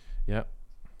 Yeah.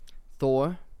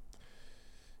 Thor.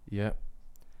 Yeah.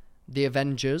 The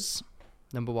Avengers,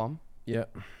 number 1. Yeah.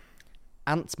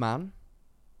 Ant-Man.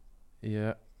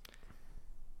 Yeah.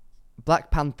 Black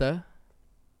Panther.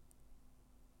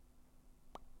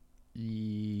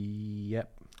 Yep.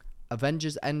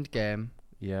 Avengers Endgame.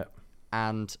 Yep.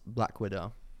 And Black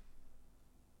Widow.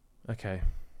 Okay.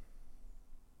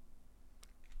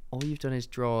 All you've done is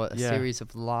draw a series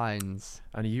of lines.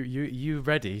 And you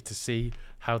ready to see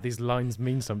how these lines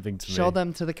mean something to me? Show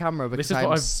them to the camera, because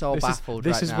I'm so baffled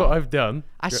right now. This is what I've done.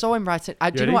 I saw him writing.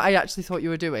 Do you know what I actually thought you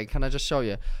were doing? Can I just show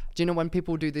you? Do you know when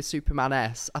people do the Superman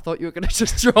S? I thought you were going to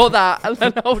just draw that and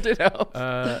then hold it up.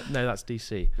 No, that's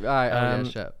DC. Right, yeah,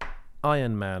 shit.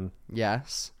 Iron Man.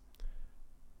 Yes.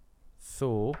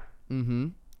 Thor. Mm-hmm.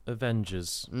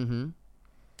 Avengers. Mm-hmm.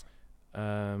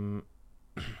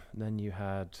 Then you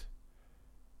had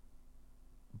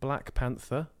Black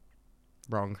Panther.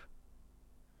 Wrong.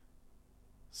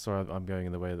 Sorry, I'm going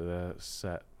in the way that they're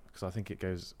set, because I think it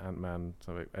goes Ant-Man.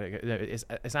 So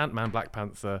it's Ant-Man, Black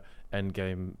Panther,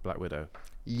 Endgame, Black Widow.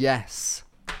 Yes.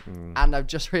 And I've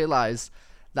just realised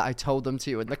that I told them to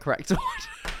you in the correct order.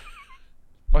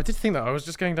 I did think that. I was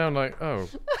just going down like, oh.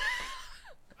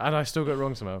 And I still got it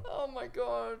wrong somehow. Oh my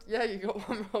god. Yeah, you got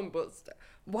one wrong, but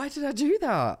why did I do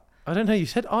that? I don't know. You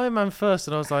said Iron Man first,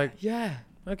 and I was like, Yeah.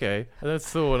 okay. And then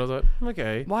Thor, and I was like,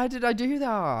 okay. Why did I do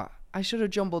that? I should have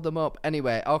jumbled them up.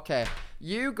 Anyway, okay.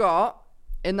 You got,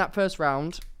 in that first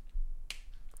round,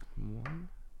 1,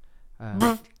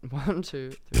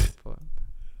 2, 3, 4.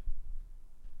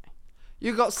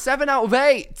 You got 7 out of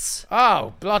 8.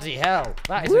 Oh, bloody hell.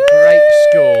 That is a great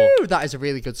score. That is a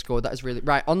really good score. That is really...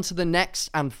 Right, on to the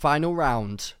next and final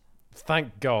round.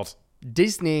 Thank God.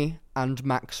 Disney and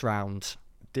Max round.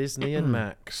 Disney and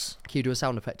Max. Can you do a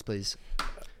sound effect, please?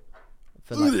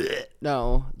 For like,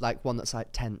 no, like one that's like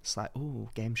tense. Like, ooh,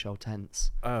 game show tense.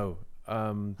 Oh.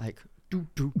 Like, do,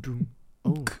 do, do.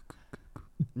 Oh.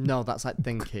 No, that's like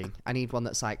thinking. I need one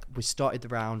that's like, we started the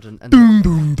round and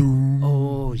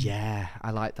oh, yeah.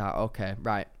 I like that. Okay,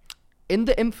 right. In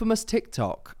the infamous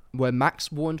TikTok, where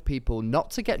Max warned people not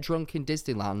to get drunk in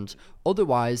Disneyland,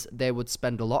 otherwise they would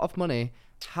spend a lot of money,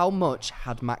 how much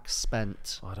had Max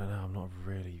spent? I don't know. I'm not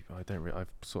really... I've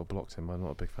sort of blocked him. I'm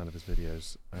not a big fan of his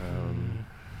videos.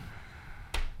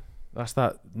 That's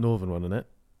that Northern one, isn't it?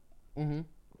 Mm-hmm.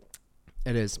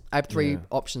 It is. I have 3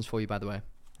 options for you, by the way.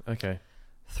 Okay.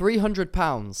 £300,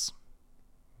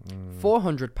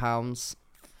 £400,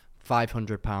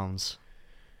 £500.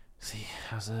 See,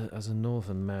 as a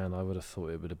Northern man, I would have thought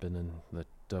it would have been in the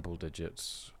double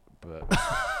digits, but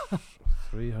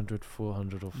 300,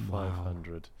 400, or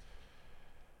 500.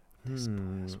 This boy,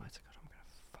 I swear to God, I'm gonna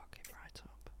fuck him right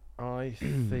up. I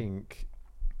think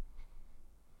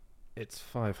it's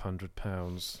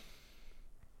 £500.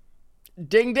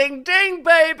 Ding, ding, ding,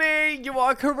 baby! You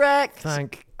are correct.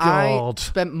 Thank God. I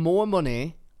spent more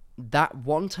money that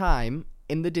one time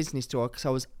in the Disney store because I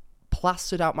was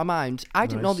plastered out my mind. I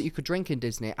didn't know that you could drink in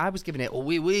Disney. I was giving it a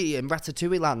wee-wee in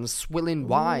Ratatouille land, swilling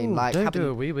wine. Like don't do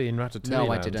a wee-wee in Ratatouille No,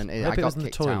 land. I didn't. Maybe I it got was in the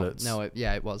kicked toilets. out.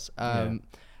 No, it was.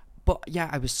 But yeah,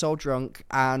 I was so drunk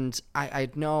and I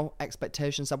had no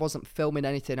expectations. I wasn't filming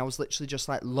anything. I was literally just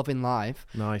like loving life.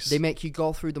 Nice. They make you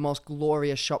go through the most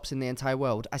glorious shops in the entire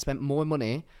world. I spent more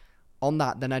money on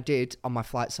that than I did on my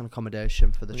flights and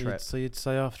accommodation for the trip. So you'd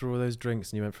say after all those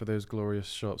drinks and you went for those glorious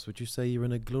shops, would you say you're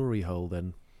in a glory hole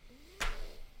then?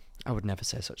 I would never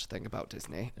say such a thing about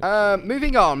Disney.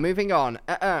 Moving on.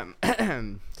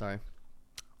 Sorry.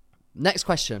 Next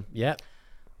question. Yeah.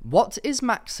 What is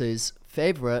Max's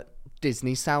favourite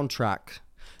Disney soundtrack?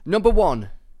 Number 1,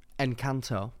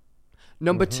 Encanto.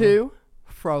 Number 2,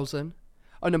 Frozen.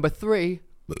 Or number 3...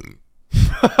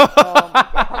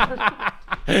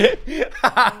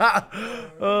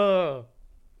 Oh.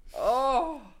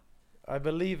 I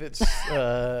believe it's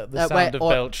the sound of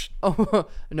belch. Oh,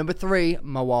 number 3,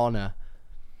 Moana.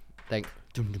 Think.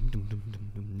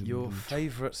 Your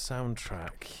favourite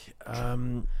soundtrack?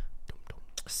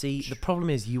 See, the problem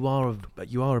is you are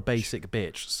a basic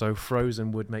bitch, so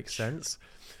Frozen would make sense.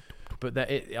 But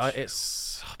that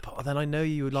it's. But then I know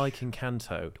you like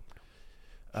Encanto.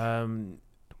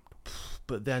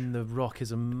 But then The Rock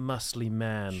is a muscly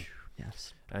man.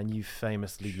 Yes. And you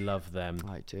famously love them.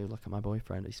 I do. Look at my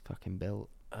boyfriend. He's fucking built.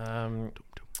 I'm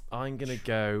gonna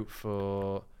go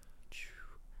for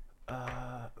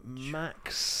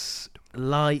Max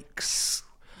likes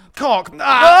cock.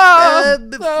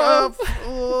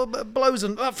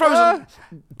 Frozen.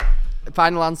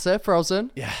 Final answer,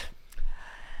 Frozen. Yeah.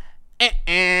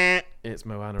 It's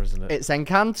Moana, isn't it? It's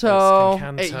Encanto.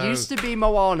 It's Encanto. It used to be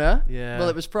Moana. Yeah. Well,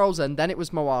 it was Frozen, then it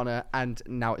was Moana, and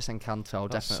now it's Encanto,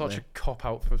 That's definitely. such a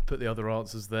cop-out to put the other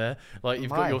answers there. Like,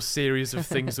 you've Why? got your series of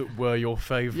things that were your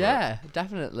favourite. Yeah,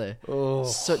 definitely. Oh.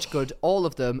 Such good, all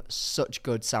of them, such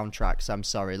good soundtracks, I'm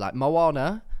sorry. Like,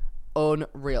 Moana,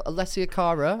 unreal. Alessia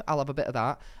Cara, I'll have a bit of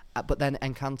that. But then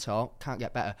Encanto, can't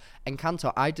get better.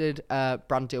 Encanto, I did a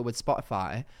brand deal with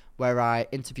Spotify where I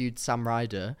interviewed Sam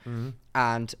Ryder,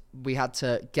 and we had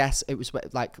to guess. It was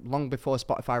like long before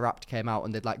Spotify Wrapped came out,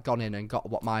 and they'd like gone in and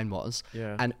got what mine was,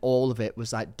 and all of it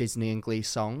was like Disney and Glee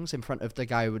songs in front of the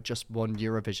guy who had just won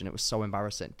Eurovision. It was so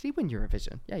embarrassing. Did he win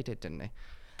Eurovision? Yeah, he did, didn't he?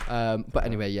 But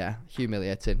anyway, yeah,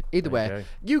 humiliating. Either way,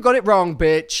 you got it wrong,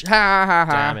 bitch. Ha ha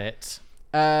ha. Damn it.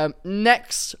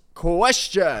 Next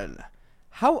question.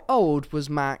 How old was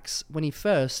Max when he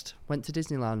first went to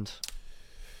Disneyland?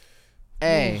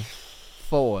 A,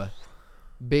 4,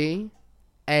 B,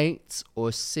 8,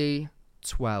 or C,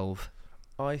 12?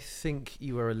 I think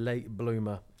you were a late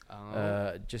bloomer.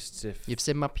 Just if You've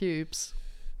seen my pubes.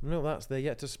 No, they're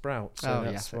yet to sprout. So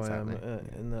that's why exactly. I'm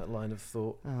in that line of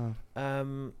thought.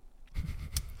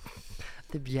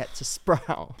 They've yet to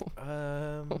sprout.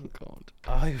 Oh God.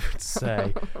 I would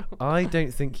say I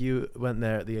don't think you went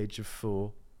there at the age of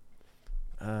 4.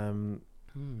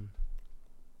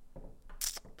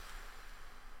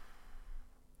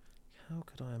 How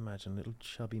could I imagine little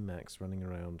chubby Max running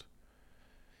around?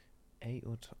 8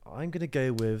 or I'm going to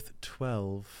go with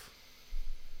 12.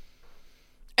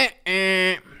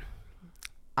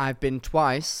 I've been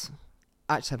twice.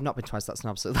 Actually, I've not been twice. That's an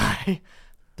absolute lie.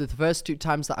 The first 2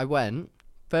 times that I went,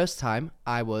 first time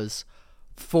I was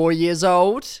 4 years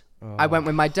old. I went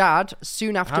with my dad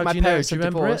soon after my parents had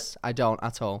divorced. I don't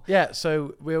at all. Yeah,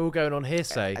 so we're all going on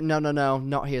hearsay. No,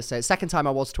 not hearsay. Second time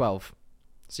I was 12.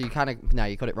 So you kind of, no,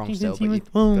 you got it wrong still, but you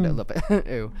got it a little bit.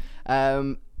 Ew.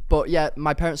 But yeah,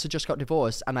 my parents had just got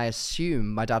divorced, and I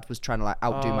assume my dad was trying to like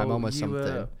outdo my mum or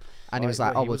something. And he was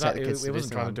like, we'll take the kids to Disneyland. He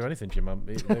wasn't trying to do anything to your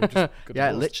mum.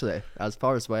 Yeah, literally, as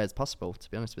far away as possible,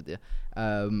 to be honest with you.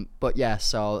 But yeah,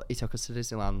 so he took us to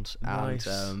Disneyland, nice.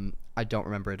 And I don't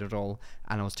remember it at all,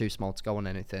 and I was too small to go on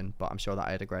anything, but I'm sure that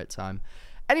I had a great time.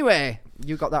 Anyway,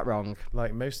 you got that wrong.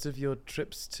 Like most of your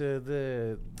trips to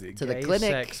the gay clinic.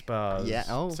 Sex bars. Yeah,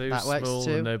 so that small works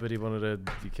too. And nobody wanted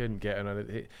to, you couldn't get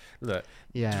on. Look,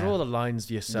 yeah. Draw the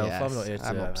lines yourself. Yes, I'm not here to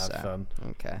have fun.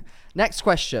 Okay. Next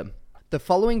question. The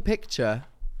following picture.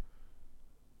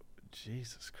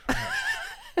 Jesus Christ.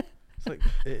 It's like,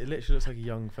 it literally looks like a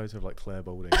young photo of like Claire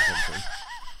Balding or something.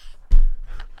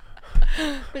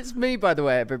 It's me, by the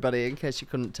way, everybody, in case you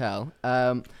couldn't tell.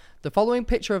 The following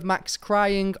picture of Max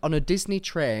crying on a Disney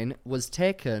train was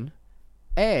taken,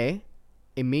 A,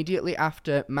 immediately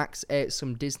after Max ate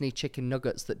some Disney chicken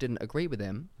nuggets that didn't agree with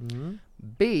him. Mm-hmm.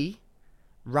 B,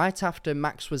 right after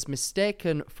Max was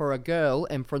mistaken for a girl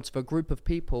in front of a group of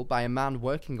people by a man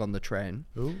working on the train.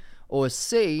 Ooh. Or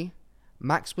C,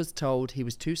 Max was told he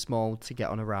was too small to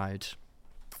get on a ride.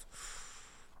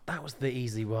 That was the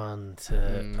easy one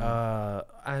to...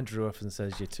 Andrew often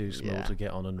says you're too small to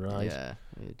get on and ride. Yeah,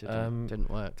 it didn't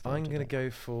work. I'm going to go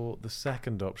for the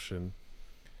second option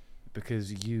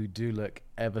because you do look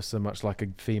ever so much like a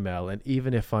female, and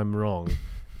even if I'm wrong,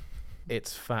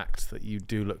 it's fact that you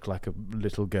do look like a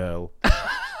little girl.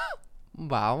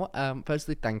 Wow.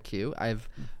 Firstly, thank you. I have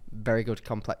very good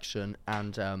complexion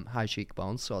and high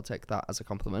cheekbones, so I'll take that as a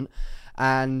compliment.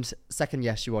 And second,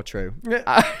 yes, you are true.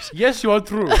 Yes, you are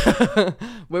true.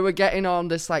 We were getting on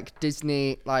this like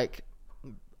Disney, like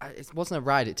it wasn't a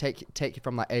ride. It take you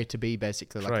from like A to B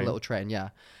basically, like a little train. Yeah.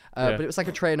 But it was like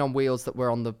a train on wheels that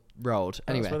were on the road.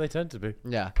 Anyway, that's where they tend to be.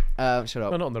 Yeah. Shut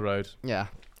up. Well, not on the road. Yeah.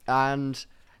 And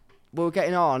we were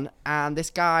getting on, and this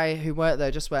guy who worked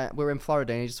there just went. We were in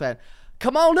Florida, and he just went,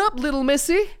 "Come on up, little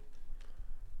missy."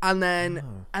 And then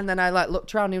I like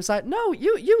looked around and he was like, "No,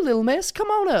 you little miss, come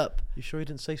on up." You sure he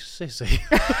didn't say sissy?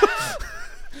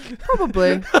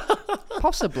 Probably.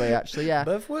 Possibly, actually, yeah.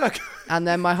 Both work. And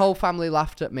then my whole family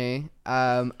laughed at me,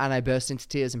 and I burst into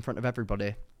tears in front of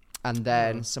everybody. And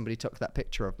then somebody took that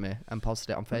picture of me and posted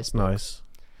it on Facebook. That's nice.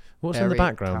 What's in the Very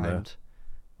background there?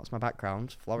 What's my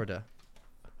background? Florida.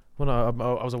 Well,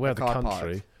 no, I was aware of the car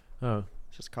country. Park. Oh.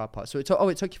 It's just a car park. So it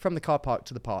took you from the car park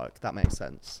to the park. That makes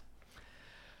sense.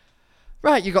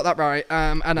 Right, you got that right.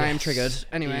 And I am triggered.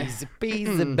 Anyway. Easy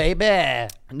peasy, baby.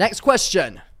 Next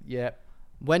question. Yep.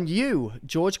 When you,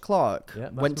 George Clarke,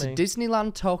 went to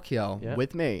Disneyland Tokyo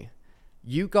with me,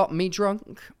 you got me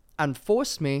drunk and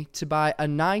forced me to buy a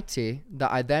nightie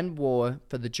that I then wore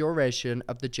for the duration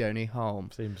of the journey home.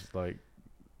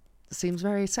 Seems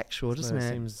very sexual, doesn't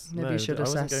it? Maybe you should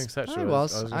assess. I wasn't going sexual.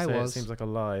 I was. It seems like a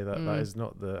lie. That is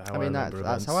not how I remember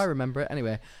that's how I remember it.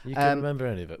 Anyway, you can't remember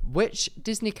any of it. Which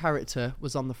Disney character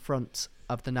was on the front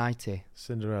of the nightie?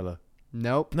 Cinderella.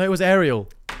 Nope. No, it was Ariel.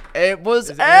 It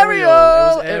was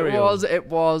Ariel. It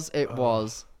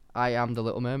was. I am the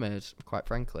Little Mermaid, quite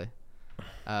frankly.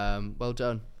 Well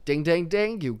done. Ding, ding,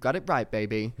 ding. You got it right,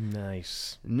 baby.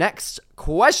 Nice. Next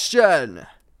question.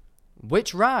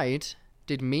 Which ride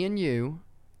did me and you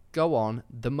go on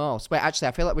the most? Wait, actually,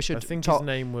 I feel like we should I think talk... his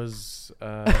name was...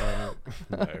 no.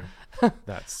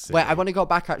 That's silly. Wait, I want to go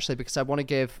back, actually, because I want to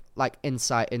give, like,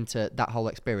 insight into that whole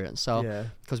experience. So,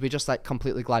 because we just, like,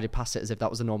 completely glided past it as if that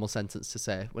was a normal sentence to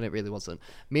say, when it really wasn't.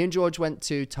 Me and George went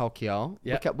to Tokyo.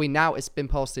 Yep. It's been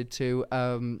posted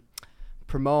to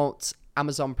promote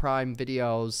Amazon Prime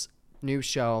Video's new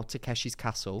show, Takeshi's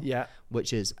Castle. Yeah.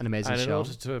 Which is an amazing show. And in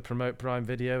order to promote Prime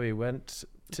Video, he went...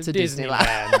 to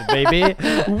Disneyland, baby.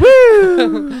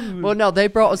 Woo! Well, no, they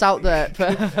brought us out there.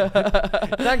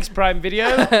 Thanks, Prime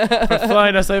Video, for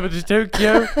flying us over to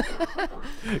Tokyo.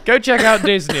 Go check out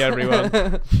Disney,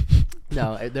 everyone.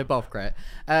 No, they're both great.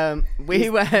 We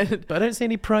went. But I don't see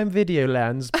any Prime Video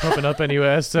lands popping up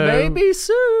anywhere. So maybe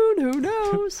soon. Who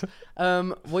knows?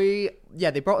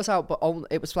 They brought us out, but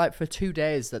it was like for 2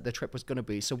 days that the trip was going to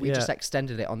be. So we just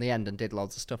extended it on the end and did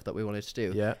loads of stuff that we wanted to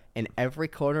do. Yeah. In every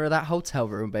corner of that hotel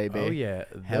room, baby. Oh yeah,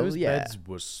 those beds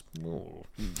were small,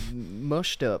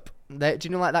 mushed up. Do you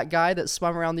know like that guy that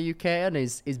swam around the UK and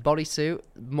his bodysuit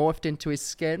morphed into his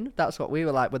skin? That's what we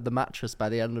were like with the mattress by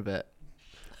the end of it.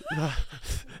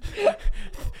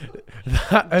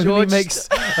 That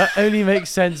only makes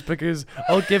sense because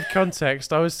I'll give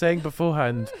context. I was saying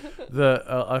beforehand that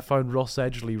I find Ross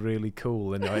Edgley really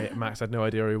cool, and Max had no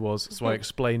idea who he was, so I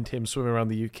explained him swimming around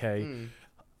the UK,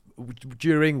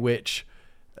 during which,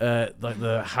 like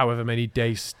the however many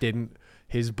days stint,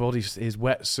 his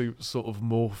wetsuit sort of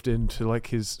morphed into like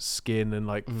his skin and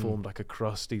like formed like a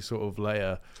crusty sort of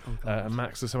layer, and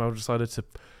Max somehow decided to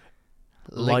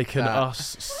liken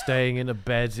us staying in a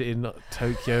bed in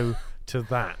Tokyo to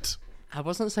that. I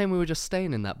wasn't saying we were just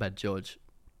staying in that bed, George.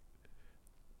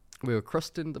 We were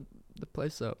crusting the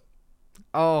place up.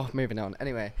 Oh, moving on.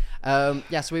 Anyway, so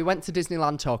we went to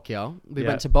Disneyland Tokyo. We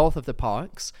went to both of the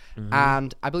parks,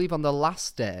 and I believe on the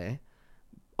last day.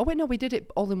 Oh wait, no, we did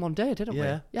it all in one day, didn't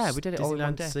we? Yeah, we did it all in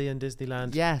one day. Disneyland Sea and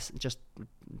Disneyland. Yes, just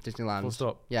Disneyland. Full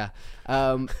stop. Yeah.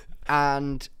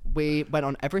 And we went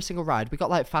on every single ride. We got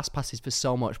like fast passes for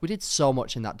so much. We did so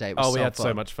much in that day. It was we had fun.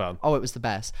 so much fun. Oh, it was the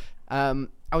best. I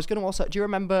was going to also... Do you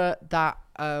remember that...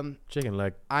 chicken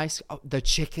leg. The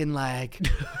chicken leg.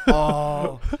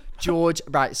 Oh, George.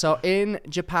 Right, so in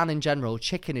Japan in general,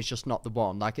 chicken is just not the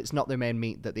one. Like, it's not their main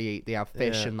meat that they eat. They have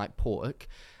fish and, like, pork.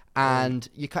 And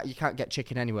you can't get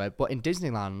chicken anywhere. But in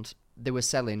Disneyland, they were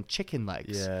selling chicken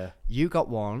legs. Yeah. You got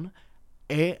one.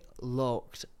 It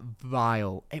looked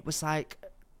vile. It was like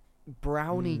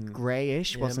browny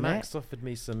greyish, wasn't Max it? offered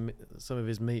me some of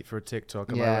his meat for a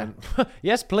TikTok, and I went,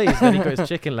 "Yes, please." Then he got his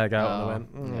chicken leg out, and I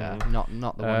went, "Yeah,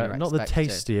 not the one you not the expected."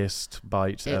 tastiest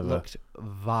bite ever. It looked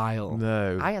vile.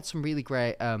 No, I had some really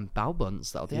great bao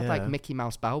buns though. They had like Mickey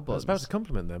Mouse bao buns. I was about to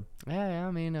compliment them. Yeah.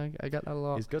 I mean, I get that a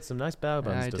lot. He's got some nice bao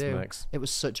buns, doesn't Max? It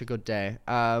was such a good day.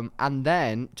 And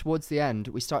then towards the end,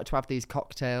 we started to have these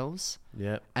cocktails.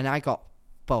 Yeah, and I got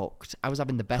fucked. I was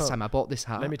having the best time. I bought this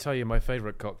hat. Let me tell you my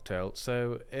favourite cocktail.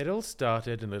 So it all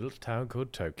started in a little town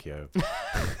called Tokyo.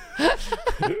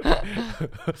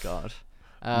 God.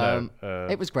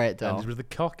 It was great though. And with the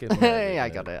cock in there. Yeah, I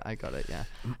got it, yeah.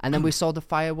 And then we saw the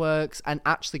fireworks. And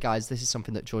actually, guys, this is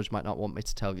something that George might not want me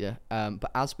to tell you.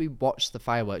 But as we watched the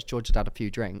fireworks, George had a few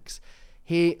drinks.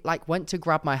 He like went to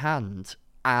grab my hand,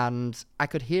 and I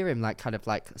could hear him like kind of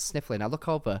like sniffling. I look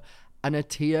over, and a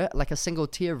tear, like a single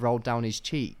tear, rolled down his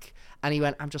cheek. And he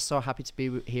went, "I'm just so happy to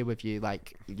be here with you.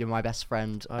 Like, you're my best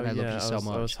friend, and I love you so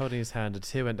much." I was holding his hand, a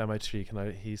tear went down my cheek,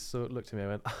 and he sort of looked at me and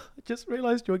went, "I just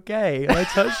realised you're gay. And I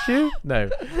touched you?" No,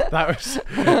 that's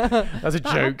a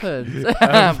joke.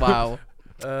 Wow.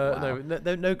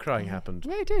 No crying happened.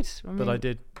 Yeah, it did. But I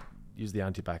did use the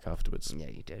anti-bac afterwards. Yeah,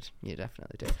 you did. You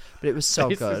definitely did. But it was so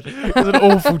good. It was an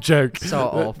awful joke. So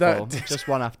awful. Just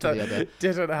one after the other.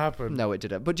 Didn't happen. No, it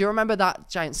didn't. But do you remember that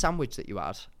giant sandwich that you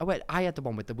had? Oh, wait, I had the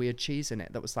one with the weird cheese in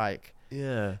it that was like...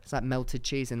 Yeah. It's like melted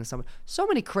cheese in the sandwich. So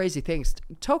many crazy things.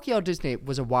 Tokyo Disney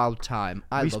was a wild time.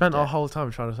 We spent our whole time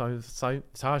trying to say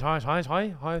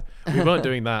hi. We weren't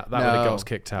doing that. That would have got us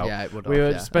kicked out. Yeah, it would have. We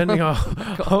were spending our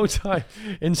whole time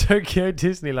in Tokyo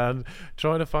Disneyland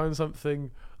trying to find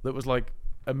something that was like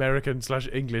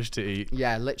American/English to eat.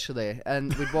 Yeah, literally.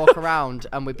 And we'd walk around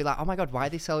and we'd be like, "Oh my god, why are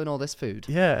they selling all this food?"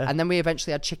 Yeah. And then we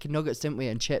eventually had chicken nuggets, didn't we,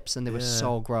 and chips, and they were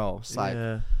so gross.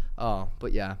 Like,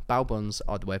 but yeah, bao buns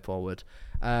are the way forward.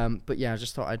 But yeah, I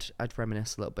just thought I'd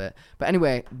reminisce a little bit. But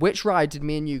anyway, which ride did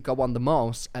me and you go on the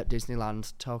most at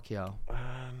Disneyland Tokyo?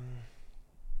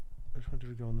 Which one did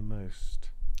we go on the most?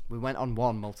 We went on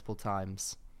one multiple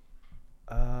times.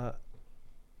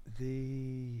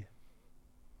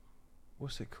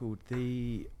 What's it called?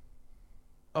 Journey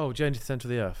to the Centre of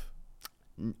the Earth.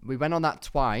 We went on that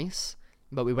twice,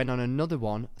 but we went on another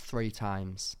one 3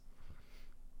 times.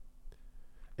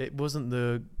 It wasn't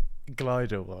the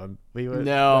glider one.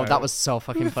 No, that was so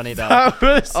fucking funny though.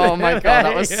 Oh my god,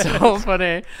 that was so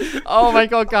funny. Oh my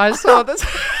god, guys. So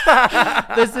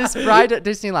there's this ride at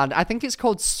Disneyland. I think it's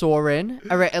called Soarin',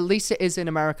 or at least it is in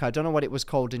America. I don't know what it was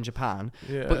called in Japan.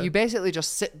 Yeah. But you basically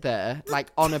just sit there like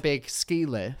on a big ski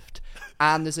lift,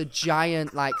 and there's a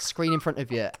giant like screen in front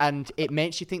of you, and it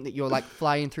makes you think that you're like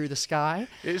flying through the sky.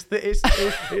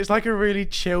 It's like a really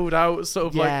chilled out sort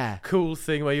of like cool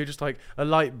thing where you're just like a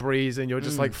light breeze and you're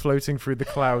just like floating through the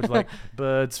clouds, like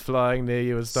birds flying near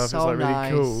you and stuff. So it's like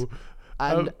nice. really cool.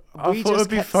 And I thought it'd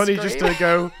be funny just to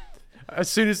go. As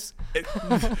soon as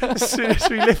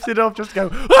we lifted off, just go,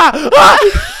 ah!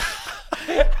 Ah!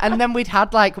 And then we'd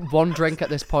had like one drink at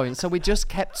this point, so we just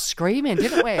kept screaming,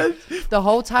 didn't we? The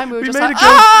whole time we were just like,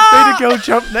 made a girl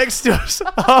jump next to us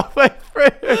halfway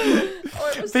through.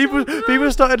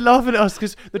 People started laughing at us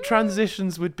because the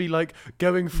transitions would be like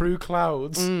going through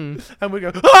clouds, and we'd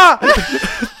go,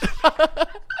 ah!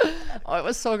 Oh, it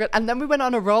was so good. And then we went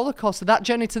on a roller coaster, that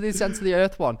Journey to the Center of the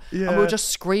Earth one. Yeah. And we were just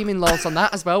screaming loads on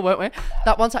that as well, weren't we?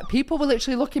 That one time, people were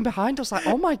literally looking behind us like,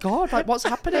 oh my God, like what's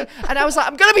happening? And I was like,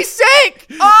 I'm going to be sick.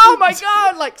 Oh my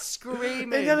God, like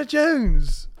screaming. Indiana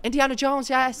Jones,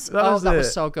 yes. That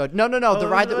was so good. No. The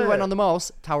ride that we went on the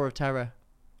most, Tower of Terror.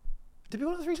 Did we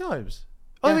go on it 3 times?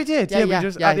 Yeah. Oh, we did. Yeah, we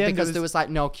just, at the end because there was like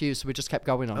no queue, so we just kept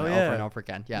going on it over and over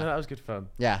again. Yeah, no, that was good fun.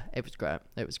 Yeah, it was great.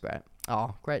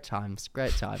 Oh, great times.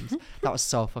 That was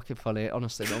so fucking funny,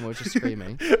 honestly, when we were just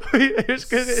screaming. It was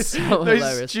good. It's so those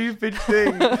hilarious. stupid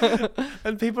thing.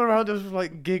 And people around us were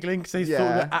like giggling because they thought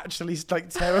we were actually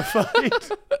like terrified.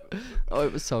 Oh,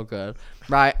 it was so good.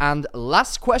 Right, and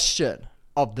last question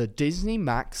of the Disney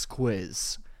Max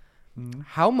quiz.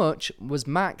 How much was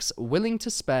Max willing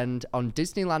to spend on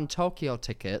Disneyland Tokyo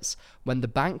tickets when the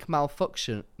bank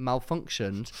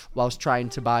malfunctioned whilst trying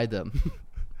to buy them?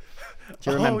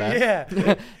 Do you remember? Oh,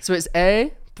 yeah. So it's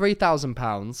A,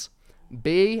 £3,000,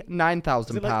 B,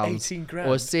 £9,000, like 18 grand?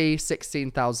 or C,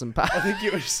 £16,000. I think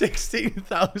it was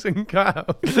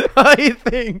 £16,000. I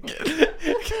think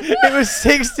it was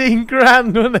 16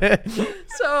 grand, wasn't it?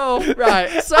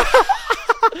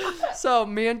 So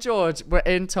me and George were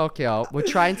in Tokyo. We're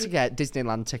trying to get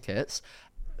Disneyland tickets.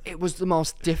 It was the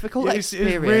most difficult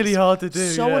experience. It was really hard to do.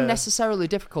 So unnecessarily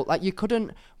difficult. Like you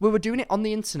couldn't. We were doing it on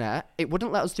the internet. It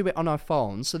wouldn't let us do it on our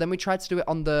phones. So then we tried to do it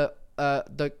on the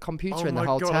computer in the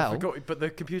hotel. God, I forgot. But the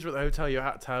computer at the hotel, you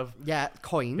had to have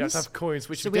coins. You had to have coins,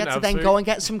 which so we we didn't had to have, then go and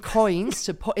get some coins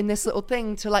to put in this little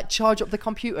thing to like charge up the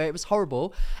computer. It was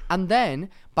horrible. And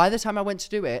then by the time I went to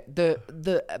do it,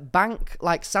 the bank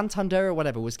like Santander or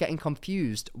whatever was getting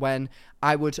confused when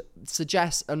I would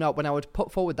when I would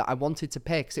put forward that I wanted to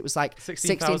pay because it was like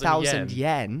 16,000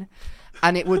 yen.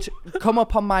 And it would come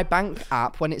up on my bank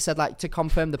app when it said like to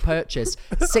confirm the purchase,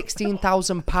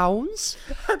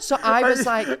 £16,000. So I was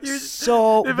like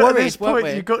so worried. At this point, weren't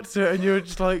we? you got to it and you were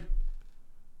just like,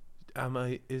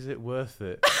 is it worth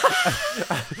it?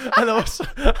 and I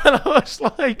was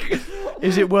like,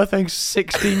 is it worth paying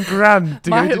 16 grand to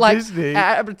go to Disney?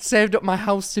 I had saved up my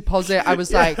house deposit. I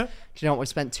was like, do you know what? We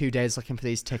spent 2 days looking for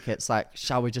these tickets. Like,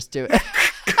 shall we just do it?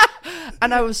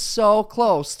 And I was so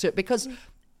close to because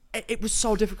it was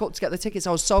so difficult to get the tickets.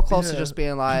 I was so close to just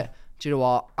being like, do you know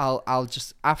what? I'll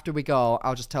just after we go,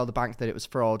 I'll just tell the bank that it was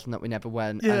fraud and that we never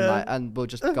went, and we'll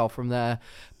just go from there.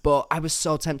 But I was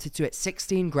so tempted to it.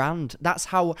 16 grand. That's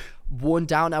how worn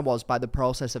down I was by the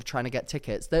process of trying to get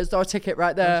tickets. There's our ticket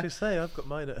right there. I was going to say, I've got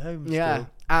mine at home. Yeah. Still.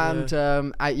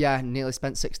 And I nearly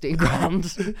spent 16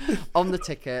 grand on the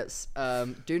tickets.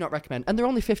 Do not recommend. And they're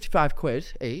only 55 quid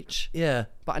each. Yeah.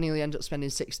 But I nearly ended up spending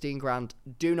 16 grand.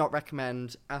 Do not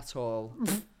recommend at all.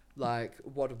 Like,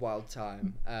 what a wild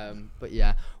time. But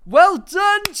yeah. Well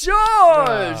done,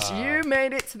 George! You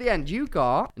made it to the end. You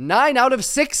got 9 out of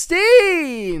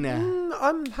 16!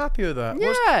 I'm happy with that.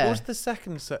 Yeah. What's the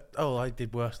second set? Oh, I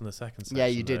did worse than the second set. Yeah,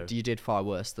 you did. You did far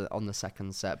worse on the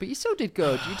second set. But you still did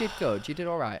good. You did good. You did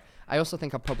all right. I also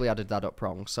think I probably added that up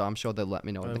wrong, so I'm sure they'll let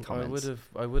me know in the comments.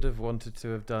 I would have wanted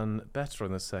to have done better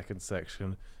on the second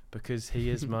section. Because he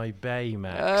is my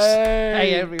Baymax.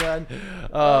 Hey everyone!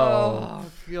 Oh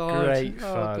God! Great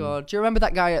fun. Oh God! Do you remember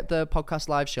that guy at the podcast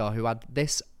live show who had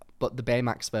this, but the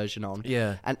Baymax version on?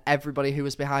 Yeah. And everybody who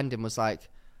was behind him was like,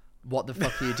 "What the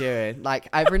fuck are you doing?" Like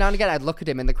every now and again, I'd look at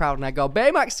him in the crowd and I'd go,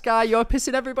 "Baymax guy, you're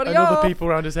pissing everybody off." And other people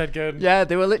around his head going, "Yeah,"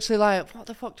 they were literally like, "What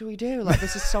the fuck do we do? Like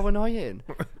this is so annoying."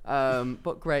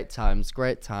 But great times.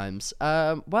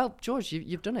 Well, George,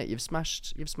 you've done it. You've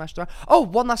smashed around. Oh,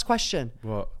 one last question.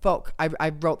 What? Fuck,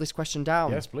 I wrote this question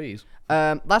down. Yes, please.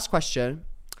 Last question.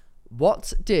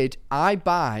 What did I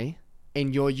buy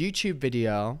in your YouTube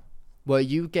video where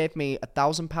you gave me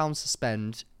 £1,000 to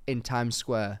spend in Times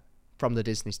Square from the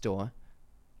Disney store?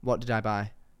 What did I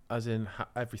buy? As in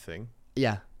everything?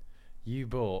 Yeah. You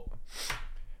bought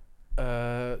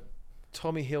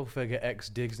Tommy Hilfiger X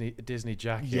Disney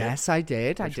jacket. Yes, I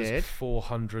did. Which was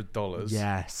 $400.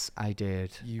 Yes, I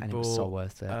did. It was so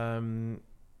worth it.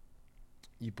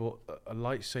 You bought a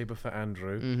lightsaber for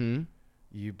Andrew. Mm-hmm.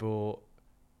 You bought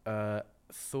a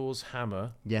Thor's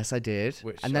hammer. Yes, I did.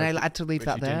 Which and then I had to leave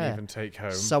that you there. didn't even take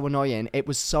home. So annoying. It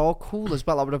was so cool as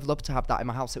well. I would have loved to have that in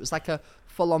my house. It was like a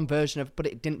full-on version of, but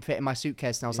it didn't fit in my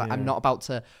suitcase. And I was like, I'm not about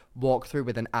to walk through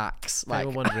with an axe. They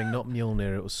were wondering, not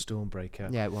Mjolnir, it was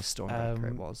Stormbreaker. Yeah, it was Stormbreaker.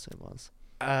 It was.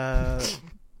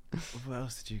 What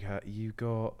else did you get? You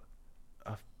got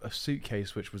a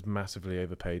suitcase which was massively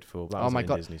overpaid for. That Oh my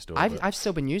god! Disney store, I've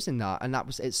still been using that, and that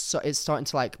was it's starting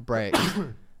to like break.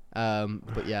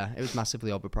 But yeah, it was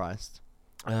massively overpriced.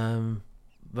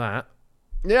 That.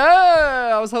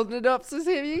 Yeah, I was holding it up to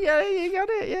see if you got it. You got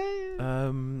it. Yeah.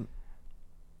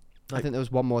 I think there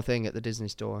was one more thing at the Disney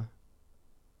store.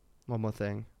 One more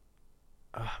thing.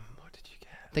 What did you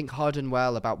get? Think hard and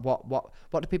well about what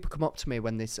do people come up to me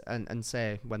when they and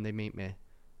say when they meet me?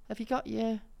 Have you got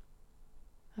your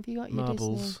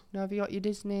Marbles. Disney? No, have you got your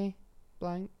Disney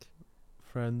blank?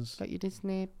 Friends. Got your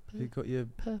Disney? You got your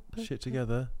shit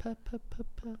together.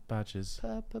 Badges.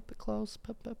 Close.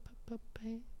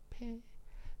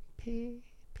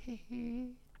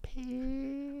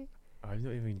 I'm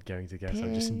not even going to guess.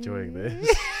 I'm just enjoying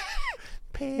this.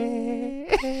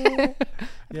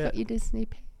 Got your Disney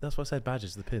pin. That's what I said.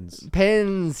 Badges, the pins.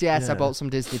 Pins, yes. Yeah. I bought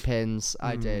some Disney pins.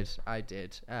 I did.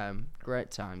 Great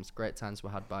times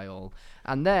were had by all.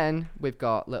 And then we've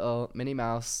got little Minnie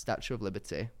Mouse Statue of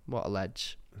Liberty. What a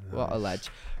ledge. Nice. What a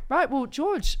ledge. Right, well,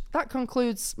 George, that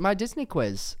concludes my Disney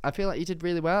quiz. I feel like you did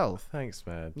really well. Thanks,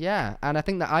 man. Yeah, and I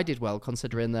think that I did well,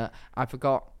 considering that I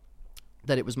forgot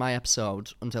that it was my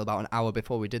episode until about an hour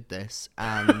before we did this,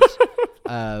 and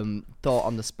thought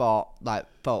on the spot, like,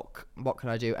 fuck, what can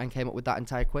I do? And came up with that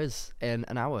entire quiz in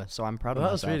an hour, so I'm proud of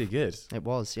myself. That was really good. It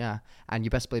was, yeah. And you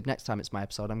best believe next time it's my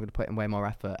episode, I'm going to put in way more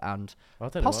effort and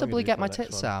possibly get my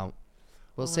tits out.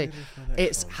 We'll see.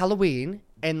 It's Halloween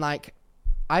in, like,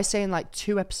 I say in, like,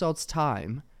 2 episodes'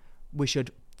 time, we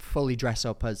should fully dress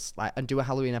up as, like, and do a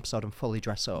Halloween episode and fully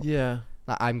dress up. Yeah.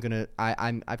 Like,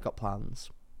 I've got plans.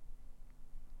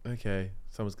 Okay.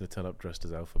 Someone's going to turn up dressed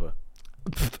as Elphaba.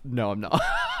 No, I'm not.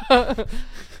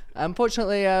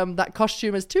 Unfortunately, that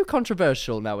costume is too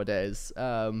controversial nowadays.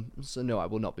 So no, I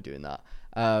will not be doing that.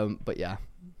 But yeah.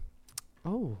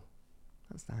 Oh,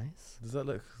 that's nice. Does that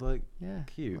look like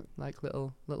cute? Like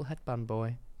little headband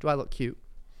boy. Do I look cute?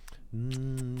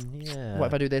 Yeah. What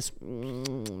if I do this?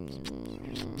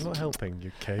 Not helping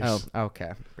your case. Oh,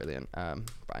 okay, brilliant. Fine.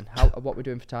 What are we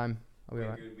doing for time? Are we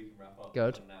alright? We can wrap up.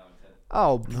 Good.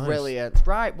 Oh, brilliant. Nice.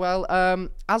 Right, well,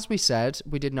 as we said,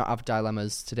 we did not have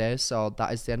dilemmas today, so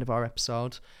that is the end of our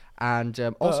episode. And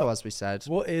also, as we said,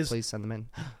 please send them in.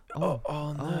 No.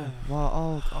 Oh.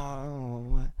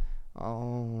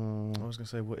 I was going to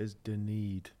say, what is the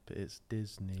need? But it's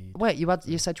Disney. Wait,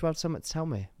 you said you had something to tell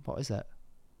me. What is it?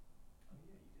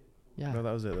 Yeah. No,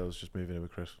 that was it. That was just moving in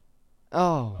with Chris.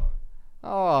 Oh,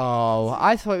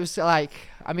 I thought it was like,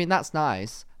 I mean, that's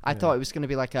nice. I thought it was going to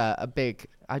be like a big,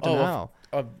 I don't know.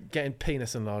 I'm getting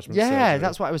penis enlargement. Yeah, surgery.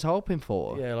 that's what I was hoping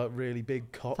for. Yeah, like really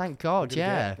big cock. Thank God,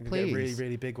 yeah, please. Get a really,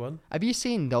 really big one. Have you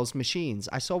seen those machines?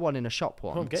 I saw one in a shop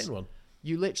once. Oh, I'm getting one.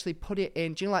 You literally put it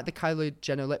in, do you know like the Kylie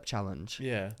Jenner lip challenge?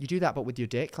 Yeah. You do that but with your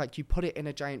dick. Like you put it in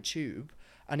a giant tube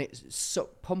and it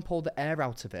pump all the air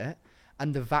out of it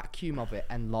and the vacuum of it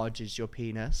enlarges your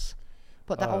penis.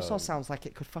 But that also sounds like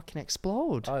it could fucking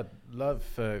explode. I'd love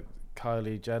for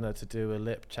Kylie Jenner to do a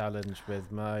lip challenge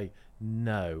with my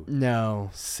No.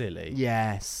 Silly.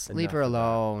 Yes. Enough Leave her of that.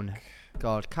 alone.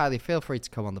 God, Kylie, feel free to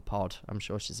come on the pod. I'm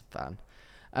sure she's a fan.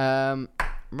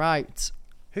 Right.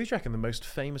 Who do you reckon the most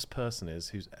famous person is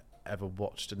who's ever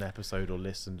watched an episode or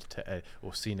listened to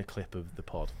or seen a clip of the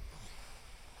pod?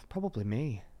 Probably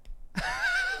me.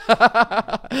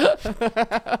 I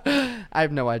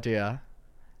have no idea.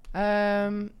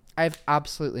 I have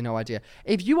absolutely no idea.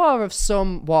 If you are of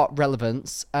somewhat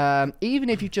relevance, even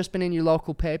if you've just been in your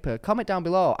local paper, comment down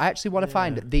below. I actually want to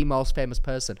find the most famous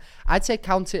person. I'd say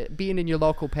being in your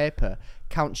local paper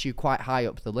counts you quite high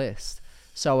up the list.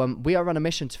 So we are on a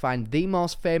mission to find the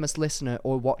most famous listener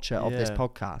or watcher of this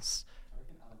podcast.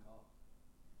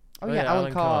 Oh yeah,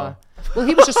 Alan Carr. Well,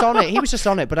 he was just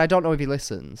on it. But I don't know if he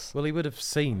listens. Well, he would have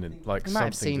seen He might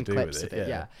have seen to do clips with of it.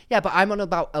 Yeah. But I'm on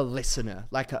about a listener,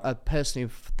 like a person who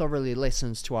thoroughly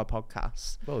listens to our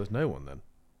podcast. Well, there's no one then.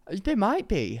 There might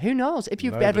be. Who knows? If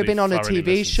you've Nobody ever been on a thoroughly TV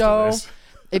listens to show, this.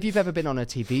 if you've ever been on,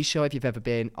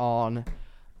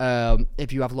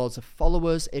 if you have loads of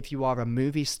followers, if you are a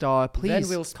movie star, please Then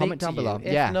we'll comment down below.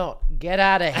 If not, get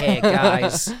out of here,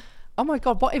 guys. Oh my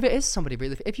God! What if it is somebody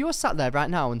really? If you're sat there right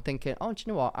now and thinking, "Oh, do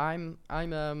you know what? I'm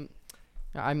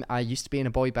I used to be in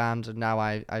a boy band, and now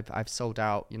I've sold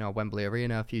out, Wembley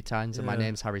Arena a few times, and my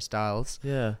name's Harry Styles.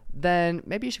 Yeah. Then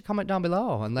maybe you should comment down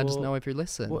below and let us know if you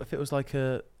listen. What if it was like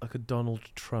a Donald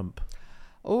Trump?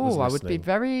 Oh, I would be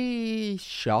very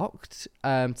shocked,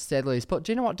 to say the least. But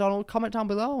do you know what, Donald? Comment down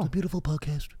below. A beautiful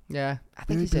podcast. Yeah, I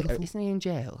think isn't he in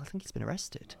jail? I think he's been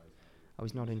arrested. Oh,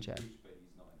 he's not in jail.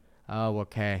 Oh,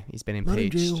 okay. He's been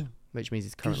impeached, which means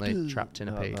he's currently trapped in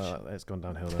a peach. It's gone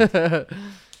downhill there.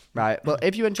 Right. Well,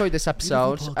 if you enjoyed this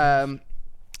episode, and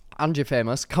you're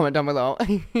famous, comment down below.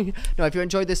 No, if you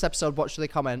enjoyed this episode, what should they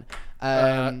comment?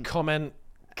 Comment.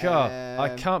 God,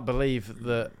 I can't believe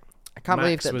that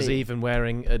Max was even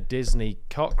wearing a Disney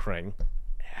cock ring.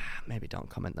 Maybe don't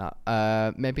comment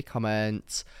that. Maybe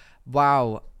comment,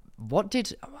 wow,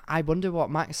 I wonder what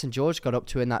Max and George got up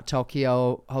to in that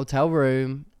Tokyo hotel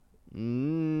room. I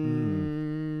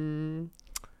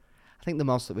think the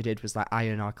most that we did was like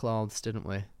iron our clothes, didn't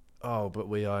we? Oh, but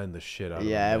we ironed the shit out of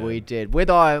them. Yeah, we did. With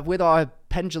our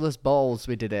pendulous balls,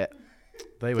 we did it.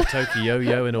 They were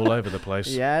Tokyo-yoing all over the place.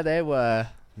 Yeah, they were.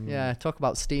 Yeah, talk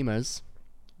about steamers.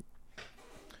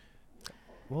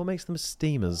 What makes them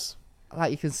steamers?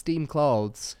 Like you can steam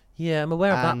clothes. Yeah, I'm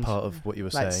aware of that part of what you were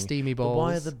like saying. steamy balls. But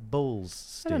why are the balls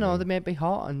steaming? I don't know. They may be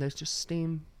hot and there's just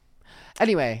steam.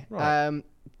 Anyway, right.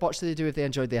 What should they do if they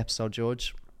enjoyed the episode,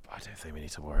 George? I don't think we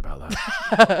need to worry about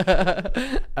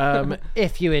that.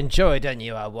 If you enjoyed and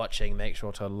you are watching, make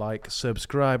sure to like,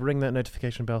 subscribe, ring that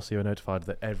notification bell so you're notified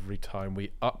that every time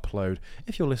we upload.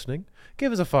 If you're listening,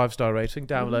 give us a 5-star rating,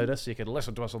 download us so you can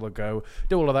listen to us on the go,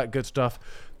 do all of that good stuff.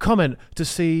 Comment to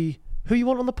see who you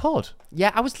want on the pod.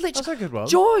 Yeah, I was literally... That's a good one.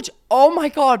 George, oh my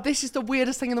God, this is the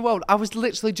weirdest thing in the world. I was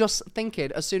literally just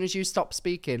thinking, as soon as you stopped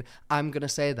speaking, I'm going to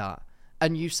say that.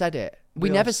 And you said it. We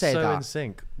never say that. So in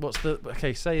sync. What's the...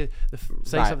 Okay, say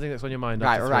right. something that's on your mind.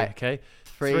 Right, after right. Okay?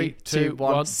 3, 2,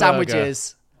 1.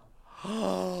 Sandwiches.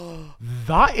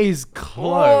 That is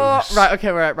close. Right, okay,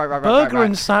 right. Burger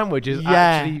and sandwich is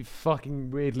actually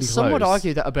fucking weirdly close. Some would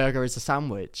argue that a burger is a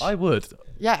sandwich. I would.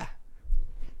 Yeah.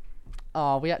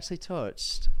 Oh, we actually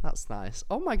touched. That's nice.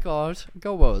 Oh my God.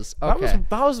 Go us. Okay.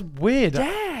 That was weird.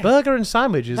 Yeah. Burger and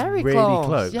sandwich is Very really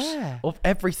close. Yeah. Of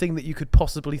everything that you could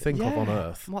possibly think of on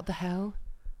Earth. What the hell?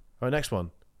 Right, next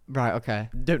one. Right, okay.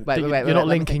 Wait, you're not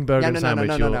linking burger and sandwich.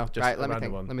 No. Just right, let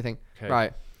me think. Okay.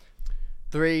 Right.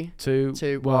 3,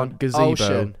 2, 1. Gazebo.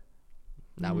 Ocean.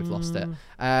 Now we've lost it.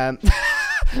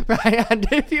 Right, and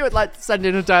if you would like to send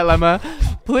in a dilemma,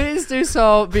 please do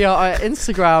so via our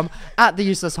Instagram at the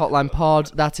Useless Hotline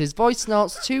Pod. That is voice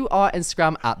notes to our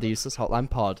Instagram at the Useless Hotline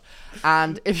Pod.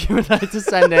 And if you would like to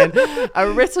send in a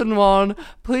written one,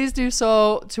 please do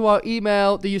so to our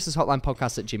email,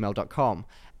 theuselesshotlinepodcast@gmail.com.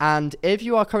 And if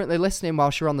you are currently listening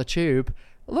whilst you're on the tube,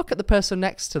 look at the person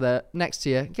next to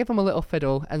you, give them a little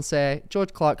fiddle and say,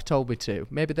 George Clarke told me to.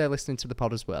 Maybe they're listening to the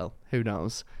pod as well. Who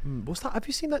knows? What's that? Have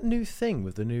you seen that new thing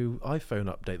with the new iPhone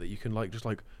update that you can just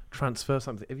transfer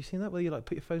something? Have you seen that where you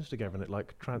put your phones together and it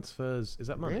transfers? Is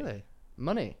that money? Really?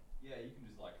 Money? Yeah, you can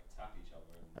just tap each other.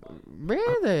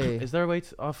 Really? Is there a way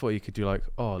to... I thought you could do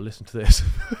listen to this.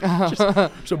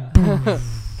 just boom.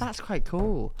 That's quite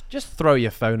cool. Just throw your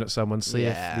phone at someone, see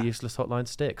if the useless hotline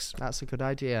sticks. That's a good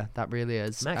idea. That really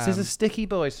is. Max is a sticky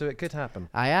boy, so it could happen.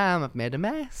 I am. I've made a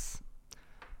mess.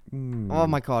 Oh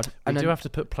my God. You do have to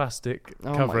put plastic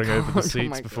covering over the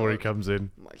seats before he comes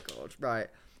in. Oh my God. Right.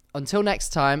 Until next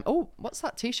time. Oh, what's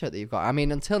that t-shirt that you've got? I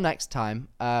mean, until next time.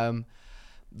 Bye,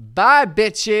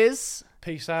 bitches.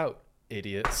 Peace out,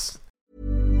 idiots.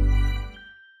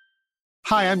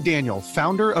 Hi, I'm Daniel,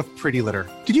 founder of Pretty Litter.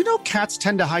 Did you know cats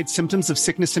tend to hide symptoms of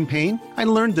sickness and pain? I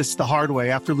learned this the hard way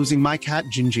after losing my cat,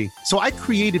 Gingy. So I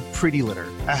created Pretty Litter,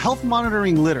 a health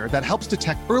monitoring litter that helps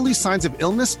detect early signs of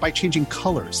illness by changing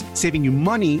colors, saving you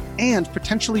money and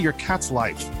potentially your cat's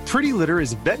life. Pretty Litter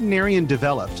is veterinarian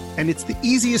developed, and it's the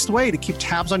easiest way to keep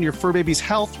tabs on your fur baby's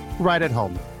health right at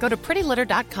home. Go to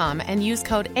prettylitter.com and use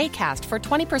code ACAST for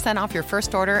 20% off your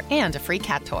first order and a free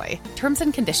cat toy. Terms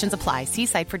and conditions apply. See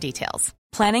site for details.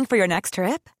 Planning for your next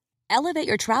trip? Elevate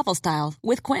your travel style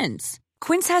with Quince.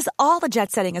 Quince has all the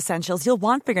jet-setting essentials you'll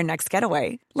want for your next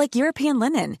getaway, like European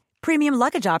linen, premium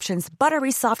luggage options,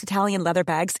 buttery soft Italian leather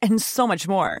bags, and so much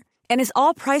more. And is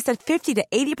all priced at 50 to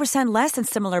 80% less than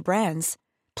similar brands.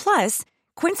 Plus,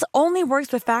 Quince only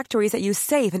works with factories that use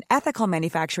safe and ethical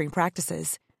manufacturing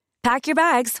practices. Pack your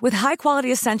bags with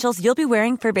high-quality essentials you'll be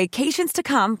wearing for vacations to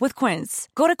come with Quince.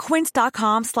 Go to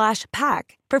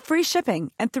quince.com/pack for free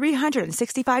shipping and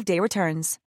 365-day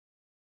returns.